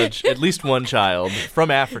at least one child from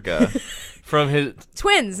Africa. From his...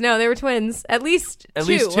 Twins. No, they were twins. At least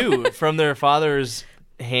two. From their father's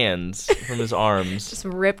hands, from his arms. Just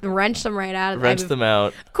wrenched them right out of Wrenched them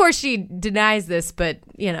out. Of course, she denies this, but,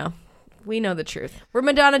 you know, we know the truth. We're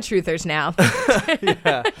Madonna truthers now.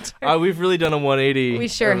 Yeah. We've really done a 180 we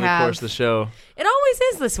sure over the have. course of the show. It always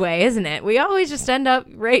is this way, isn't it? We always just end up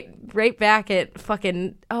right back at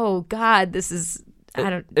fucking, oh, God, this is...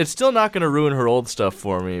 It's still not going to ruin her old stuff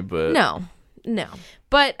for me, but... No.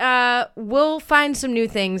 But we'll find some new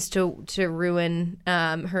things to ruin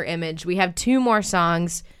her image. We have 2 more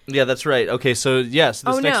songs. Yeah, that's right. Okay, so yes,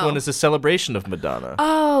 this next one is a celebration of Madonna.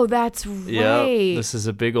 Oh, that's right. Yeah, this is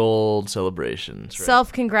a big old celebration. Right.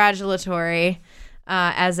 Self-congratulatory,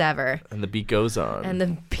 as ever. And the beat goes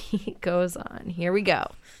on. Here we go.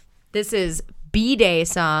 This is B-Day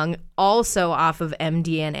song, also off of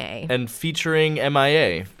MDNA. And featuring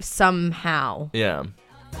MIA. Somehow. Yeah.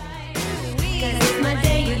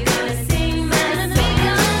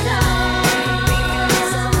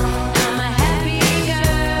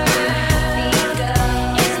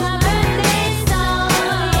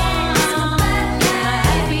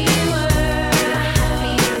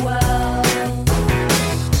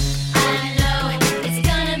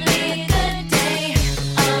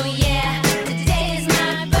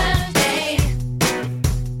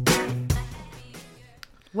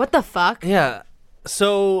 What the fuck? Yeah.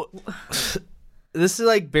 So this is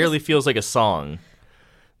like barely feels like a song.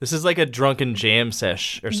 This is like a drunken jam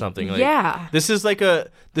sesh or something. Like, yeah. This is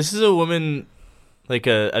a woman, like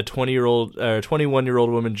a 20-year-old or 21-year-old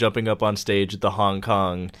woman jumping up on stage at the Hong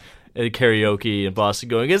Kong at karaoke in Boston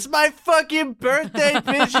going, "It's my fucking birthday,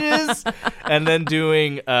 bitches!" And then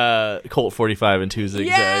doing Colt 45 and 2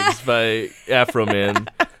 Zigzags by Afro Man.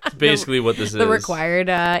 It's basically what this is. The required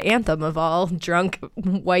anthem of all drunk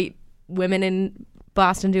white women in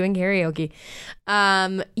Boston doing karaoke.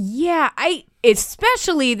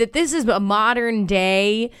 Especially that this is a modern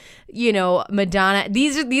day, you know, Madonna.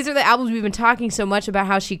 These are the albums we've been talking so much about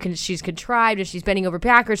how she's contrived and she's bending over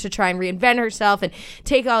backwards to try and reinvent herself and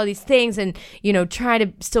take all of these things and, you know, try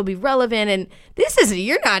to still be relevant. And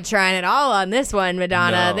you're not trying at all on this one,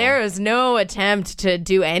 Madonna. No. There was no attempt to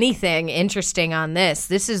do anything interesting on this.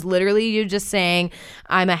 This is literally you just saying,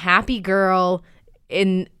 I'm a happy girl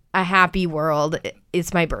in a happy world.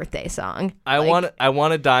 It's my birthday song. I want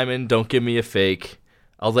a diamond, don't give me a fake.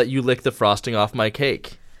 I'll let you lick the frosting off my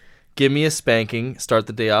cake. Give me a spanking, start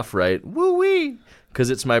the day off right. Woo-wee! 'Cause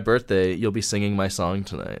it's my birthday, you'll be singing my song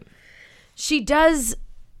tonight. She does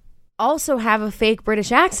also have a fake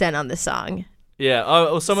British accent on this song. Yeah,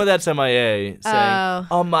 oh, some of that's MIA saying,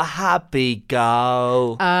 I'm a happy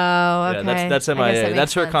girl. Oh, okay. Yeah, that's I guess MIA. that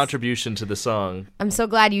That's her makes sense. contribution to the song. I'm so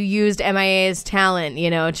glad you used MIA's talent, you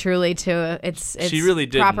know, truly to its She really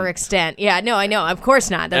didn't. proper extent. Yeah, no, I know. Of course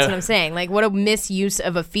not. That's what I'm saying. Like, what a misuse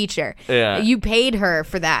of a feature. Yeah. You paid her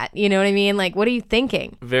for that. You know what I mean? Like, what are you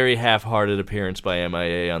thinking? Very half-hearted appearance by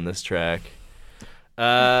MIA on this track.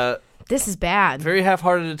 This is bad. Very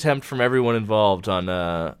half-hearted attempt from everyone involved on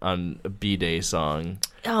a B-Day song.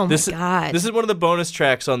 Oh my God. This is one of the bonus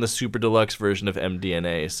tracks on the super deluxe version of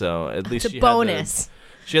MDNA, so at least It's a bonus.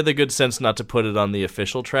 She had the good sense not to put it on the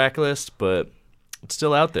official track list, but it's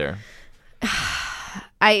still out there.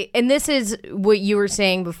 And this is what you were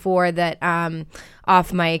saying before, that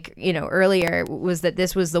off mic, earlier, was that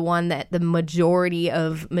this was the one that the majority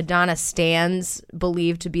of Madonna stans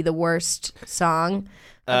believed to be the worst song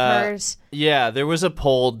of hers. Yeah, there was a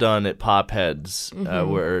poll done at Popheads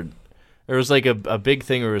where there was like a big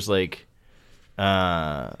thing where it was like,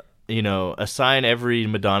 assign every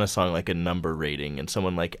Madonna song like a number rating, and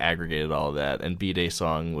someone like aggregated all of that, and B-Day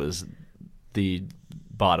Song was the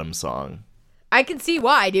bottom song. I can see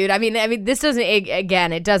why, dude. I mean, this doesn't.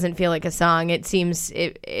 Again, it doesn't feel like a song. It seems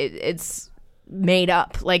it's made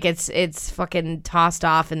up. Like it's fucking tossed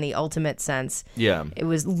off in the ultimate sense. Yeah, it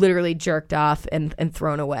was literally jerked off and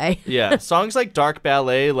thrown away. Yeah, songs like Dark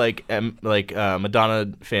Ballet,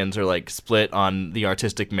 Madonna fans are like split on the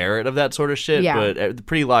artistic merit of that sort of shit. Yeah. But the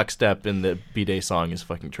pretty lockstep in the B-Day Song is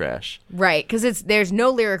fucking trash. Right, because there's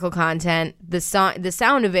no lyrical content. The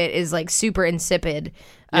sound of it is like super insipid.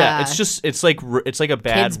 Yeah, it's like a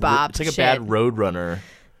bad Kids Bop bad shit. Roadrunner.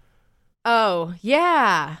 Oh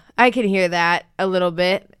yeah, I can hear that a little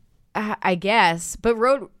bit, I guess. But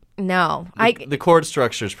The chord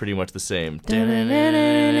structure is pretty much the same. It's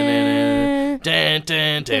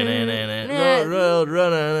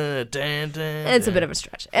a bit of a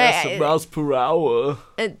stretch. That's miles per hour.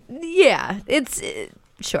 Yeah, it's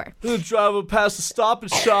sure. The driver past the Stop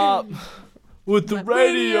and Shop with the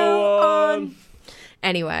radio on.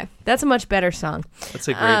 Anyway, that's a much better song. That's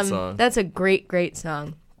a great song. That's a great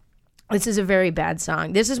song. This is a very bad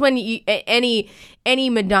song. This is when any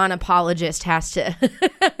Madonna apologist has to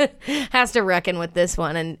reckon with this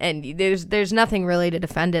one, and there's nothing really to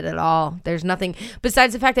defend it at all. There's nothing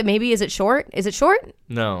besides the fact that maybe is it short? Is it short?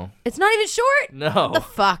 No, it's not even short. No, what the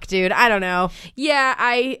fuck, dude? I don't know. Yeah,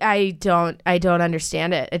 I don't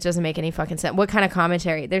understand it. It doesn't make any fucking sense. What kind of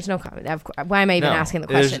commentary? There's no comment. Why am I even asking the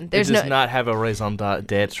question? It does not have a raison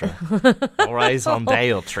d'etre. A raison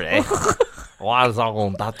d'etre.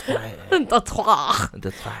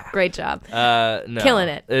 Great job. No. Killing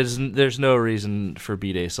it. There's no reason for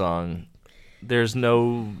B-Day Song. There's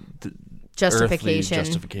no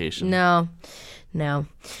justification. No.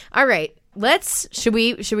 All right. Should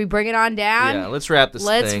we bring it on down? Yeah, let's wrap this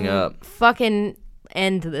thing up. Fucking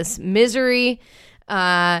end this misery.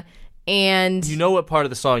 And you know what part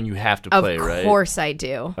of the song you have to play, right? Of course I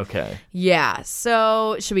do. Okay. Yeah.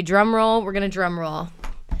 So should we drum roll? We're gonna drum roll.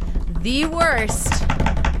 The worst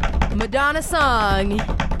Madonna song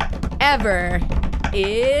ever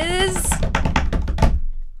is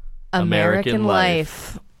American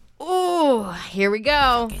Life. Ooh, here we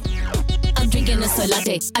go. I'm drinking a soy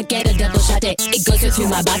latte, I get a double shot it. It goes through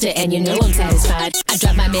my body and you know I'm satisfied. I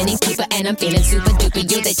drive my mini Cooper and I'm feeling super duper.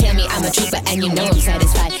 You they tell me I'm a trooper and you know I'm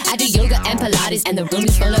satisfied. I do yoga and Pilates and the room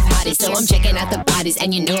is full of hotties. So I'm checking out the bodies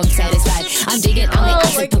and you know I'm satisfied. I'm digging on the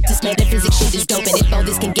isotope to smell the physics shit is dope. And if all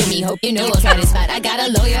this can give me hope, you know I'm satisfied. I got a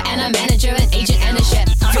lawyer and a manager, an agent and a chef,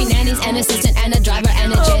 3 nannies, an assistant and a driver and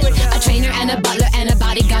a jet, a trainer and a butler and a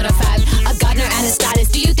bodyguard of 5, a gardener and a stylist.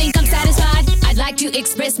 Do you think I'm satisfied? I'd like to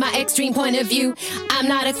express my extreme point of view. I'm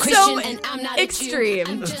not a Christian and I'm not extreme. A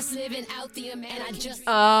Jew. I'm just living out the man.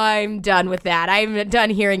 I'm done with that. I'm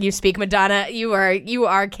done hearing you speak, Madonna. You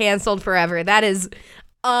are canceled forever. That is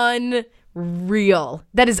unreal.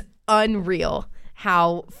 That is unreal.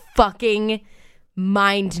 How fucking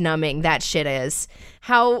mind-numbing that shit is.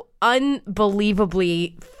 How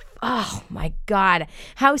unbelievably, oh my God,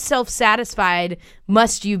 how self-satisfied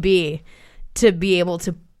must you be to be able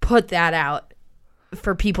to put that out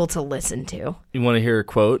for people to listen to? You want to hear a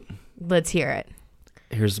quote? Let's hear it.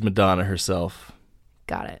 Here's Madonna herself.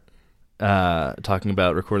 Got it. Talking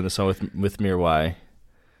about recording the song with Mirwai.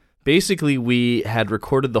 Basically, we had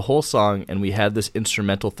recorded the whole song and we had this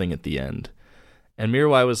instrumental thing at the end. And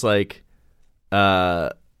Mirwai was like,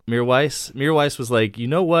 Mirwais was like, you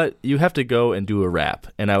know what? You have to go and do a rap.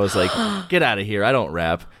 And I was like, get out of here. I don't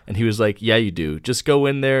rap. And he was like, yeah, you do. Just go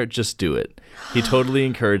in there. Just do it. He totally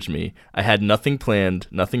encouraged me. I had nothing planned,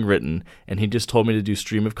 nothing written, and he just told me to do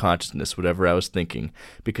stream of consciousness, whatever I was thinking.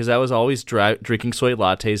 Because I was always drinking soy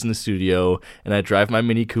lattes in the studio, and I drive my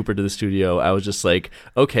Mini Cooper to the studio. I was just like,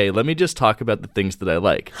 okay, let me just talk about the things that I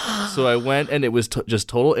like. So I went, and it was just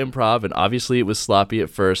total improv, and obviously it was sloppy at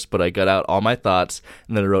first, but I got out all my thoughts,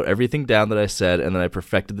 and then I wrote everything down that I said, and then I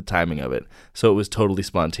perfected the timing of it. So it was totally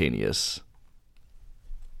spontaneous.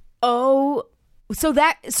 Oh, so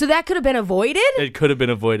that could have been avoided? It could have been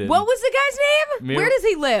avoided. What was the guy's name? Where does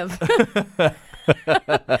he live?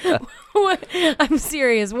 I'm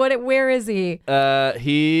serious. Where is he?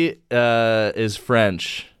 He is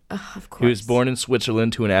French. Of course. He was born in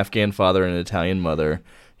Switzerland to an Afghan father and an Italian mother.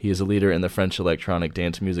 He is a leader in the French electronic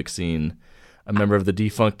dance music scene, a member of the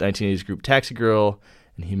defunct 1980s group Taxi Girl,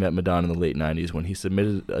 and he met Madonna in the late 90s when he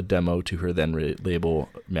submitted a demo to her then label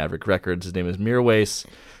Maverick Records. His name is Mirwais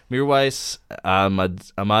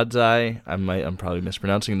Ahmadzai. I'm probably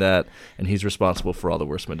mispronouncing that, and he's responsible for all the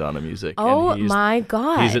worst Madonna music. Oh and my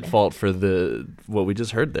God. He's at fault for what we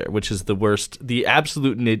just heard there, which is the worst, the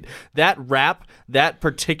absolute that rap, that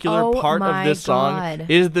particular part of this song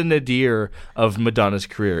is the nadir of Madonna's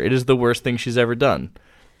career. It is the worst thing she's ever done.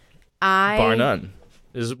 Bar none.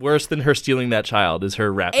 It is worse than her stealing that child, is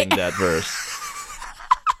her rapping that verse.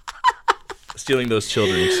 Stealing those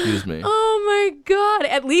children, excuse me. Oh my God.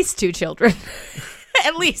 At least 2 children.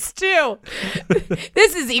 At least 2.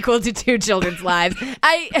 This is equal to 2 children's lives.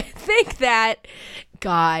 I think that,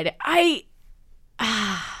 God,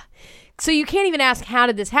 so you can't even ask how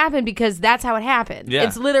did this happen because that's how it happened. Yeah.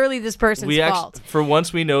 It's literally this person's fault. For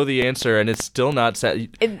once we know the answer and it's still not you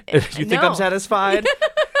think I'm satisfied?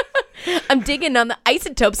 I'm digging on the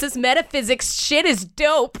isotopes. This metaphysics shit is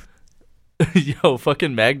dope. Yo,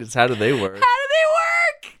 fucking magnets, how do they work? How do they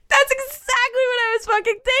work? That's exactly what I was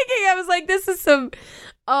fucking thinking. I was like, this is some...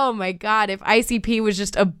 Oh my God, if ICP was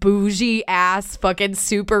just a bougie ass fucking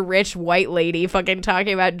super rich white lady fucking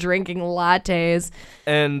talking about drinking lattes.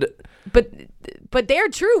 But they're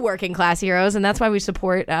true working class heroes, and that's why we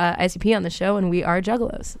support ICP on the show, and we are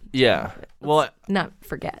juggalos. Yeah. Well, not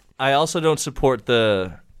forget. I also don't support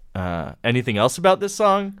the anything else about this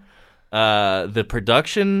song. The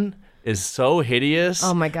production is so hideous.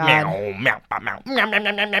 Oh my God.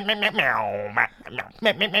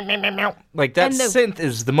 Like that synth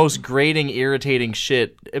is the most grating, irritating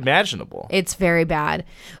shit imaginable. It's very bad.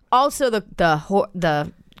 Also,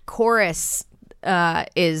 the chorus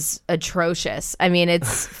is atrocious. I mean,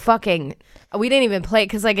 it's fucking. We didn't even play it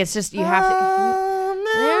because like it's just you have to.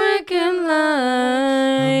 American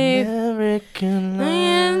life, American life,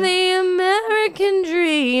 and the American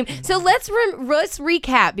dream. So let's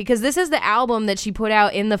recap because this is the album that she put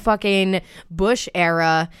out in the fucking Bush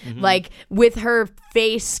era, like with her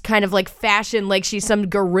face kind of like fashioned like she's some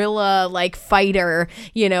guerrilla like fighter,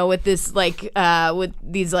 you know, with this like with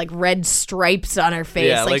these like red stripes on her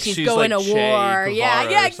face, like she's going like to war.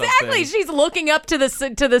 Yeah, exactly. She's looking up to this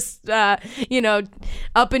you know,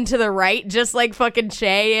 up and to the right, just like fucking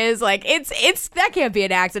Che is. Like it's that can't be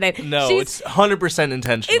an accident. No, it's 100%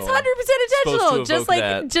 intentional. It's 100% intentional.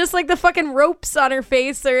 Just like the fucking ropes on her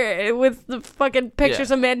face or with the fucking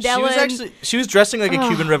pictures of Mandela. She was dressing like a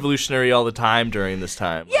Cuban revolutionary all the time during this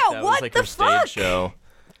time. Yeah, that what was like the her fuck? Stage show.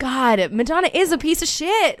 God, Madonna is a piece of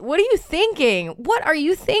shit. What are you thinking? What are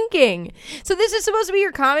you thinking? So this is supposed to be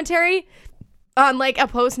your commentary on like a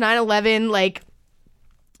post 9/11 like,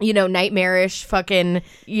 you know, nightmarish fucking,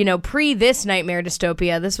 you know, pre this nightmare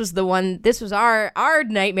dystopia. This was our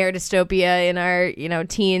nightmare dystopia in our, you know,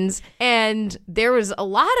 teens. And there was a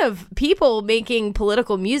lot of people making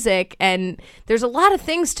political music and there's a lot of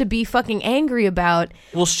things to be fucking angry about.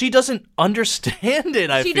 Well, she doesn't understand it,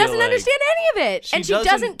 She doesn't understand any of it. She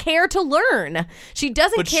doesn't care to learn. She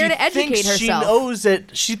doesn't care to educate herself. She knows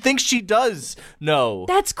it. She thinks she does know.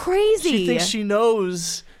 That's crazy. She thinks she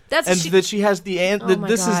knows. That she has the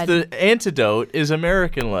is the antidote is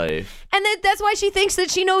American life, and that's why she thinks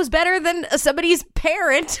that she knows better than somebody's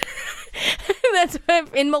parent. That's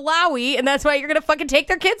in Malawi, and that's why you're gonna fucking take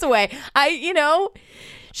their kids away.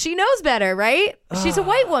 She knows better, right? She's a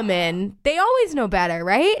white woman. They always know better,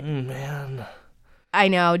 right? Man, I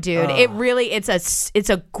know, dude. It really it's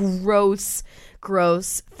a gross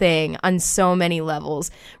thing on so many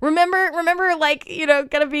levels. Remember, like, you know,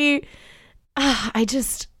 gonna be.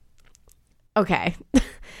 Okay.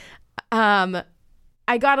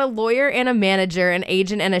 I got a lawyer and a manager, an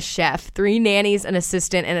agent and a chef, 3 nannies, an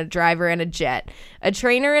assistant, and a driver and a jet, a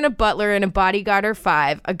trainer and a butler and a bodyguard or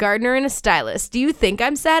 5, a gardener and a stylist. Do you think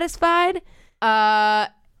I'm satisfied? I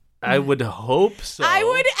would hope so. I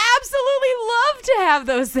would absolutely love to have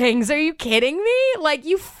those things. Are you kidding me? Like,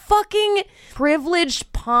 you fucking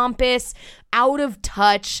privileged, pompous, out of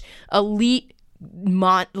touch, elite,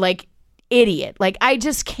 idiot. Like, I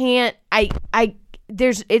just can't.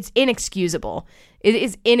 It's inexcusable. It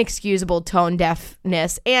is inexcusable tone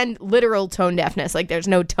deafness and literal tone deafness. Like, there's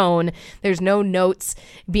no tone, there's no notes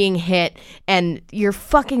being hit, and you're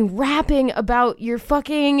fucking rapping about your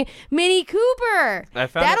fucking Mini Cooper.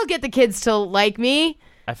 That'll get the kids to like me.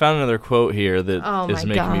 I found another quote here that is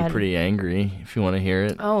making me pretty angry, if you want to hear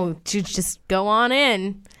it. Oh, just go on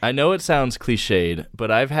in. I know it sounds cliched,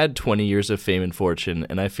 but I've had 20 years of fame and fortune,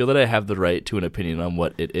 and I feel that I have the right to an opinion on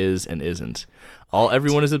what it is and isn't. All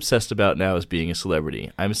everyone is obsessed about now is being a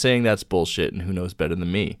celebrity. I'm saying that's bullshit, and who knows better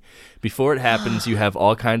than me? Before it happens, you have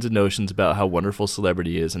all kinds of notions about how wonderful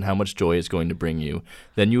celebrity is and how much joy it's going to bring you.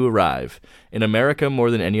 Then you arrive. In America,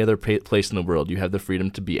 more than any other place in the world, you have the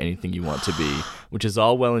freedom to be anything you want to be, which is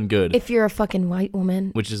all well and good. If you're a fucking white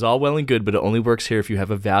woman. Which is all well and good, but it only works here if you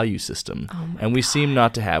have a value system. And we seem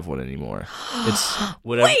not to have one anymore. It's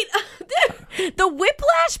whatever. Wait, the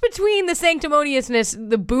whiplash between the sanctimoniousness,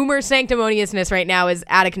 the boomer sanctimoniousness right now is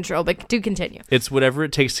out of control, but do continue. It's whatever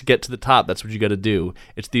it takes to get to the top. That's what you got to do.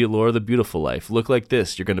 It's the allure of the beautiful life. Look like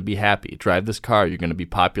this. You're going to be happy. Drive this car. You're going to be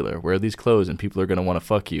popular. Wear these clothes and people are going to want to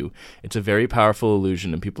fuck you. It's a very powerful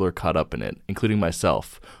illusion and people are caught up in it, including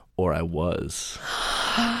myself. Or I was.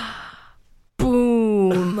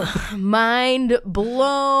 Boom. Mind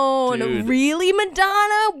blown. Dude. Really,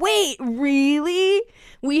 Madonna? Wait, really?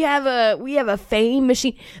 We have a fame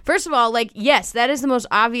machine. First of all, like, yes, that is the most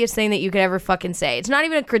obvious thing that you could ever fucking say. It's not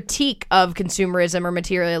even a critique of consumerism or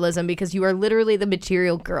materialism because you are literally the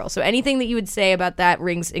material girl. So anything that you would say about that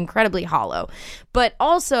rings incredibly hollow. But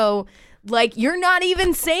also, like, you're not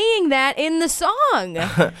even saying that in the song.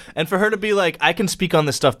 And for her to be like, I can speak on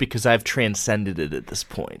this stuff because I've transcended it at this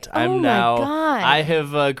point. Oh my God. I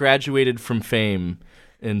have graduated from fame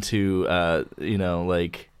into,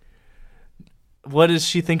 like, what does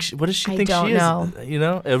she think? What does she think don't she is?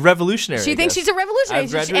 know. A revolutionary. She thinks she's a revolutionary I've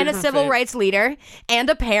graduated and a from civil fame. rights leader and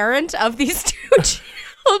a parent of these two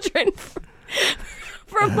children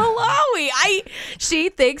from Malawi. She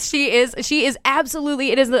thinks she is absolutely,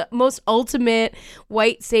 it is the most ultimate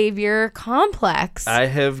white savior complex. I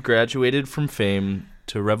have graduated from fame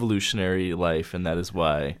to revolutionary life, and that is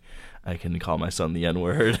why I can call my son the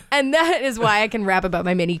N-word. And that is why I can rap about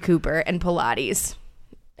my Mini Cooper and Pilates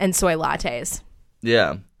and soy lattes.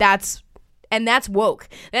 Yeah. That's woke.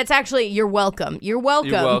 That's actually, you're welcome. You're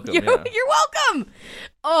welcome. You're welcome, You're welcome.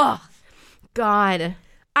 Oh, God.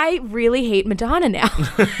 I really hate Madonna now.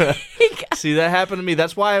 See, that happened to me.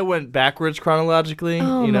 That's why I went backwards chronologically,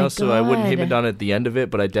 my so I wouldn't hate God. Madonna at the end of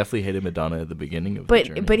it, but I definitely hated Madonna at the beginning of the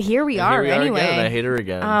journey. But here we And are here we anyway. again, and I hate her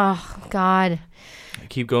again. Oh, God. I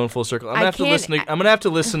keep going full circle. I'm I gonna have to can't- listen. I'm gonna have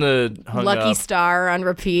to listen to Hung Lucky Up. Star on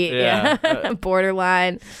repeat. Yeah. Yeah.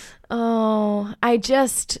 Borderline. Oh,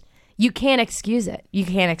 you can't excuse it. You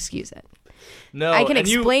can't excuse it. No, I can and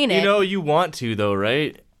explain it. You want to though,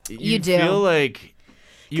 right? You do. Feel like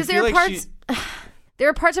Because there are parts. There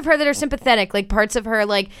are parts of her that are sympathetic, like parts of her,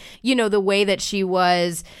 like, the way that she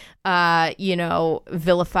was, vilified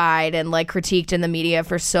and like critiqued in the media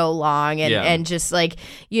for so long, and just like,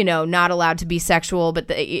 not allowed to be sexual,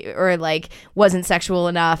 or like wasn't sexual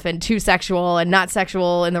enough and too sexual and not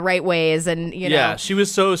sexual in the right ways, and Yeah, she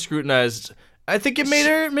was so scrutinized. I think it made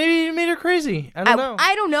her crazy. I don't know.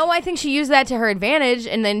 I don't know. I think she used that to her advantage,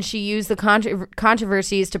 and then she used the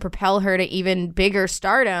controversies to propel her to even bigger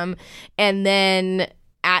stardom, and then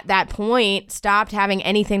at that point stopped having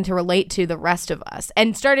anything to relate to the rest of us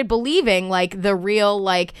and started believing like the real,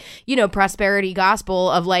 like, prosperity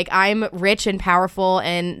gospel of like, I'm rich and powerful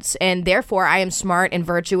and therefore I am smart and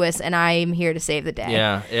virtuous and I'm here to save the day.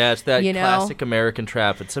 Yeah, it's that classic American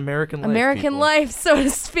trap. It's American life. American people. life, so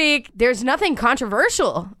to speak. There's nothing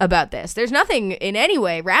controversial about this. There's nothing in any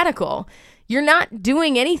way radical. You're not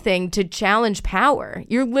doing anything to challenge power.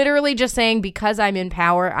 You're literally just saying, because I'm in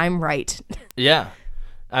power, I'm right. Yeah.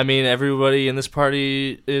 I mean, everybody in this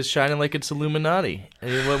party is shining like it's Illuminati. I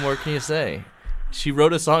mean, what more can you say? She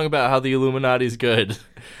wrote a song about how the Illuminati's good,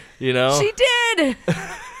 She did.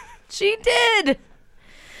 She did.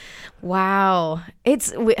 Wow.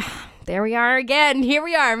 There we are again. Here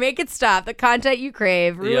we are. Make it stop. The content you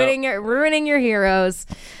crave. Ruining your heroes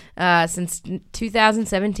since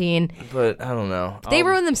 2017. But I don't know. They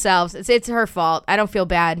ruined themselves. It's her fault. I don't feel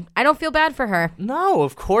bad. I don't feel bad for her. No,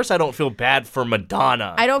 of course I don't feel bad for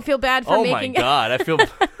Madonna. I don't feel bad for making... Oh my God. I feel...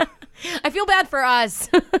 I feel bad for us.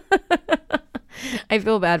 I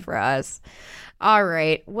feel bad for us. All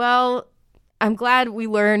right. Well, I'm glad we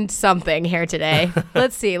learned something here today.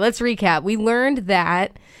 Let's see. Let's recap. We learned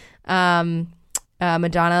that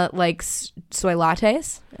Madonna likes soy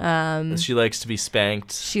lattes. She likes to be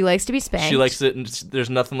spanked. She likes to be spanked. She likes it. And there's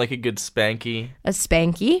nothing like a good spanky. A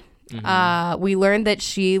spanky. Mm-hmm. We learned that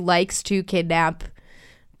she likes to kidnap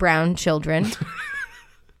brown children.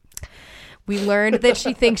 We learned that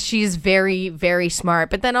she thinks she's very, very smart,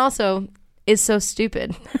 but then also is so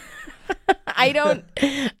stupid. I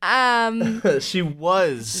don't. She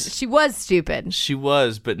was. She was stupid. She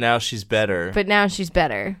was, but now she's better. But now she's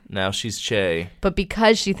better. Now she's Che. But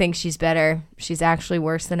because she thinks she's better, she's actually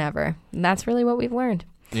worse than ever. And that's really what we've learned.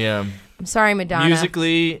 Yeah. I'm sorry, Madonna.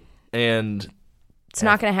 Musically and It's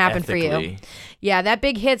not going to happen for you. ethically. Yeah, that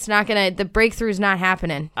big hit's not going to, the breakthrough's not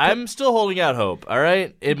happening. I'm still holding out hope, all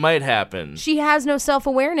right? It might happen. She has no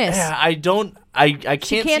self-awareness. Yeah, I can't can't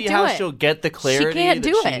see do how it. she'll get the clarity can't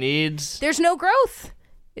do that she it. needs. There's no growth.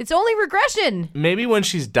 It's only regression. Maybe when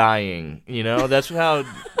she's dying, that's how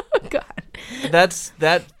God.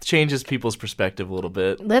 that changes people's perspective a little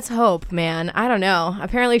bit. Let's hope, man. I don't know.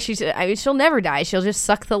 Apparently, she'll never die. She'll just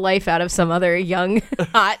suck the life out of some other young,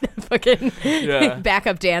 hot, fucking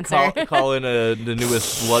backup dancer. Call in the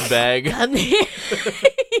newest blood bag.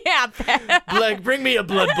 Yeah. Like, bring me a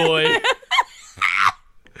blood boy.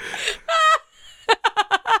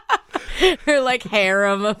 Her like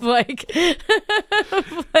harem of like her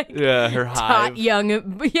hive.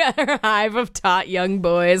 her hive of taut young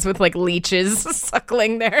boys with like leeches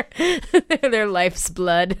suckling their life's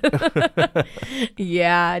blood.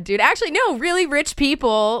 Yeah, dude. Actually, no, really rich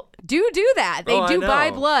people do that. They do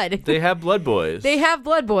buy blood. They have blood boys. They have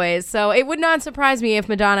blood boys. So it would not surprise me if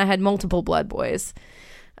Madonna had multiple blood boys.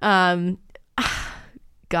 God,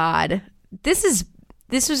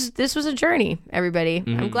 this was a journey, everybody.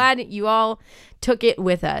 I'm glad you all took it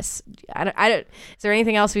with us. I don't. Is there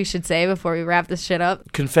anything else we should say before we wrap this shit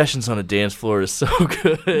up? Confessions on a Dance Floor is so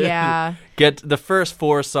good. Yeah. Get the first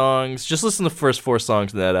 4 songs. Just listen to the first 4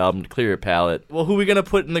 songs of that album to clear your palate. Well, who are we gonna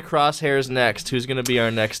put in the crosshairs next? Who's gonna be our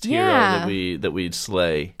next hero that we'd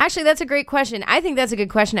slay? Actually, that's a great question. I think that's a good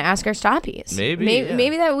question to ask our stoppies.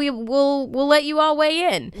 Maybe that we'll let you all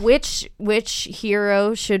weigh in. Which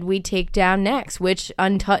hero should we take down next? Which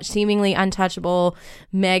seemingly untouchable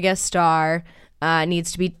mega star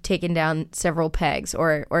needs to be taken down several pegs,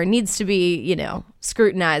 or needs to be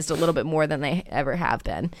scrutinized a little bit more than they ever have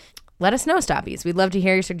been? Let us know, stoppies. We'd love to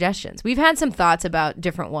hear your suggestions. We've had some thoughts about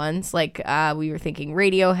different ones. Like we were thinking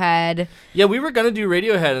Radiohead. Yeah, we were gonna do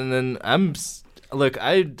Radiohead, and then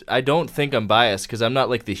I don't think I'm biased because I'm not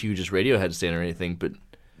like the hugest Radiohead stan or anything, but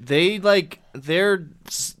they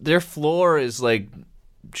their floor is like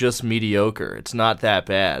just mediocre. It's not that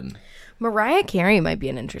bad. Mariah Carey might be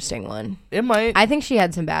an interesting one. It might. I think she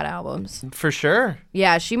had some bad albums. For sure.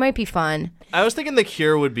 Yeah, she might be fun. I was thinking The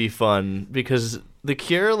Cure would be fun because The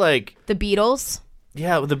Cure, The Beatles?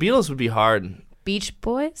 Yeah, the Beatles would be hard. Beach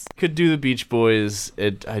Boys? Could do the Beach Boys.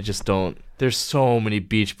 I just don't. There's so many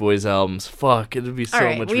Beach Boys albums. Fuck, it would be so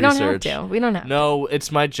much research. We don't have to. We don't have to. No,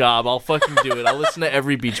 it's my job. I'll fucking do it. I'll listen to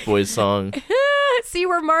every Beach Boys song. See,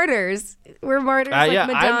 we're martyrs. We're martyrs like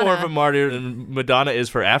Madonna. I'm more of a martyr than Madonna is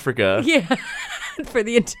for Africa. Yeah, for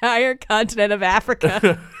the entire continent of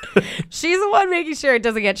Africa. She's the one making sure it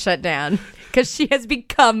doesn't get shut down because she has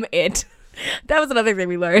become it. That was another thing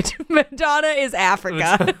we learned. Madonna is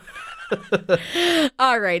Africa.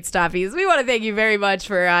 All right, stoppies. We want to thank you very much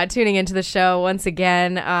for tuning into the show once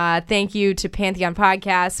again. Thank you to Pantheon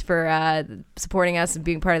Podcast for supporting us and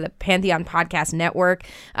being part of the Pantheon Podcast Network.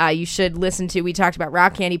 You should listen to, we talked about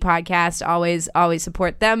Rock Candy Podcast, always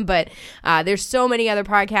support them, but there's so many other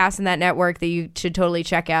podcasts in that network that you should totally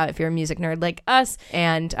check out if you're a music nerd like us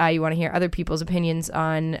and you want to hear other people's opinions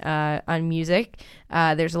on music.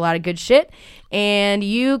 There's a lot of good shit. And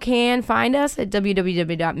you can find us at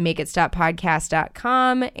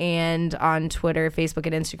www.makeitstoppodcast.com and on Twitter, Facebook,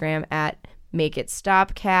 and Instagram at Make It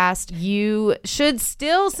Stopcast. You should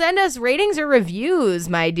still send us ratings or reviews,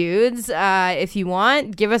 my dudes. If you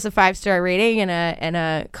want, give us a 5-star rating and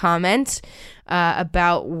a comment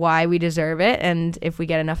about why we deserve it. And if we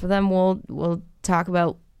get enough of them, we'll talk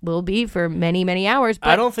about Lil B for many, many hours. But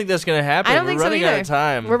I don't think that's going to happen. I don't think so either. We're running out of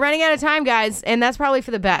time. We're running out of time, guys, and that's probably for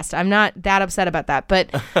the best. I'm not that upset about that, but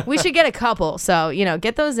we should get a couple. So,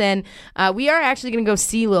 get those in. We are actually going to go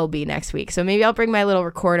see Lil B next week, so maybe I'll bring my little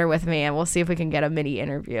recorder with me, and we'll see if we can get a mini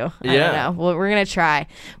interview. I don't know. We're going to try.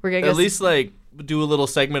 We're going to at least, do a little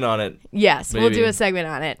segment on it. Yes, maybe. We'll do a segment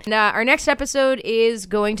on it. And, our next episode is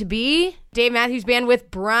going to be Dave Matthews Band with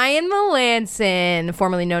Brian Melanson,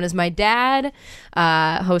 formerly known as my dad,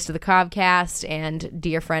 host of the Covcast and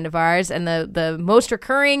dear friend of ours, and the most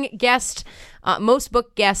recurring guest, most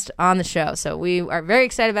booked guest on the show. So we are very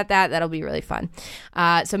excited about that. That'll be really fun.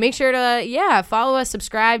 So make sure to, follow us,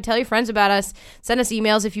 subscribe, tell your friends about us, send us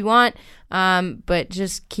emails if you want. But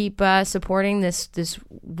just keep supporting this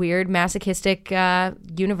weird masochistic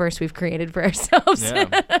universe we've created for ourselves.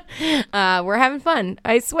 Yeah. We're having fun,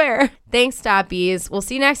 I swear. Thanks, stoppies. We'll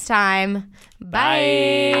see you next time.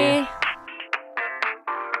 Bye.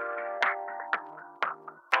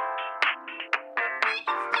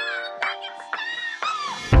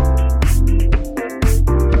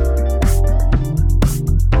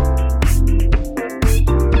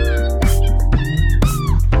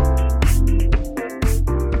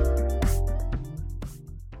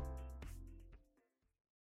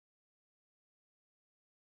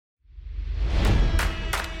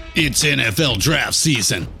 It's NFL draft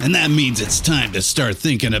season, and that means it's time to start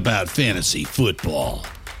thinking about fantasy football.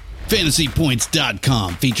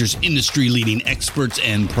 FantasyPoints.com features industry-leading experts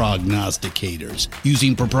and prognosticators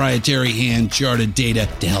using proprietary hand-charted data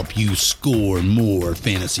to help you score more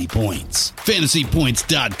fantasy points.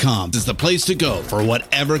 FantasyPoints.com is the place to go for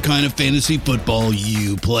whatever kind of fantasy football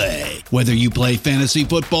you play. Whether you play fantasy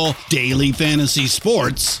football, daily fantasy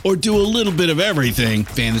sports, or do a little bit of everything,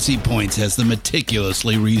 Fantasy Points has the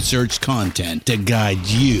meticulously researched content to guide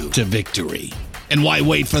you to victory. And why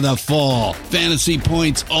wait for the fall? Fantasy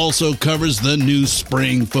Points also covers the new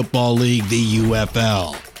spring football league, the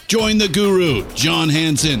UFL. Join the guru, John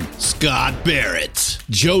Hansen, Scott Barrett,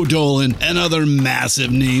 Joe Dolan, and other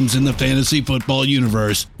massive names in the fantasy football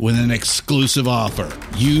universe with an exclusive offer.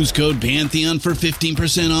 Use code Pantheon for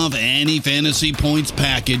 15% off any Fantasy Points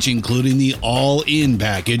package, including the all-in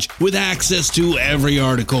package, with access to every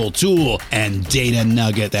article, tool, and data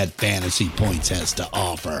nugget that Fantasy Points has to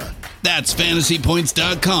offer. That's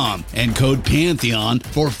FantasyPoints.com and code Pantheon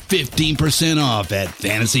for 15% off at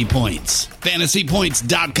Fantasy Points.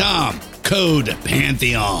 FantasyPoints.com, code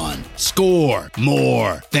Pantheon. Score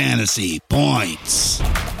more fantasy points.